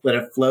 let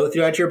it flow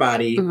throughout your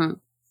body,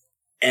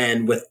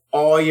 and with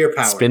all your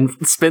power.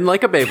 Spin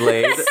like a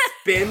Beyblade.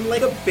 Spin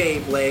like a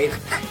Beyblade.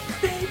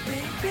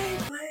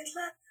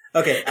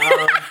 Okay,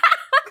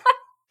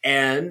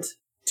 and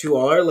to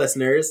all our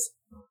listeners,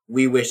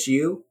 we wish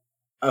you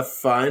a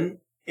fun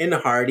and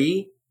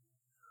hearty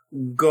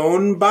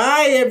Gone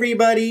by,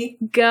 everybody.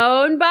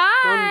 Gone by.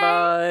 Gone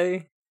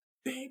by.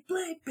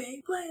 Beyblade,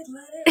 Beyblade,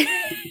 let it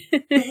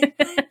rip.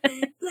 Beyblade,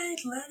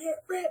 Beyblade, let it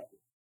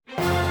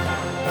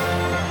rip.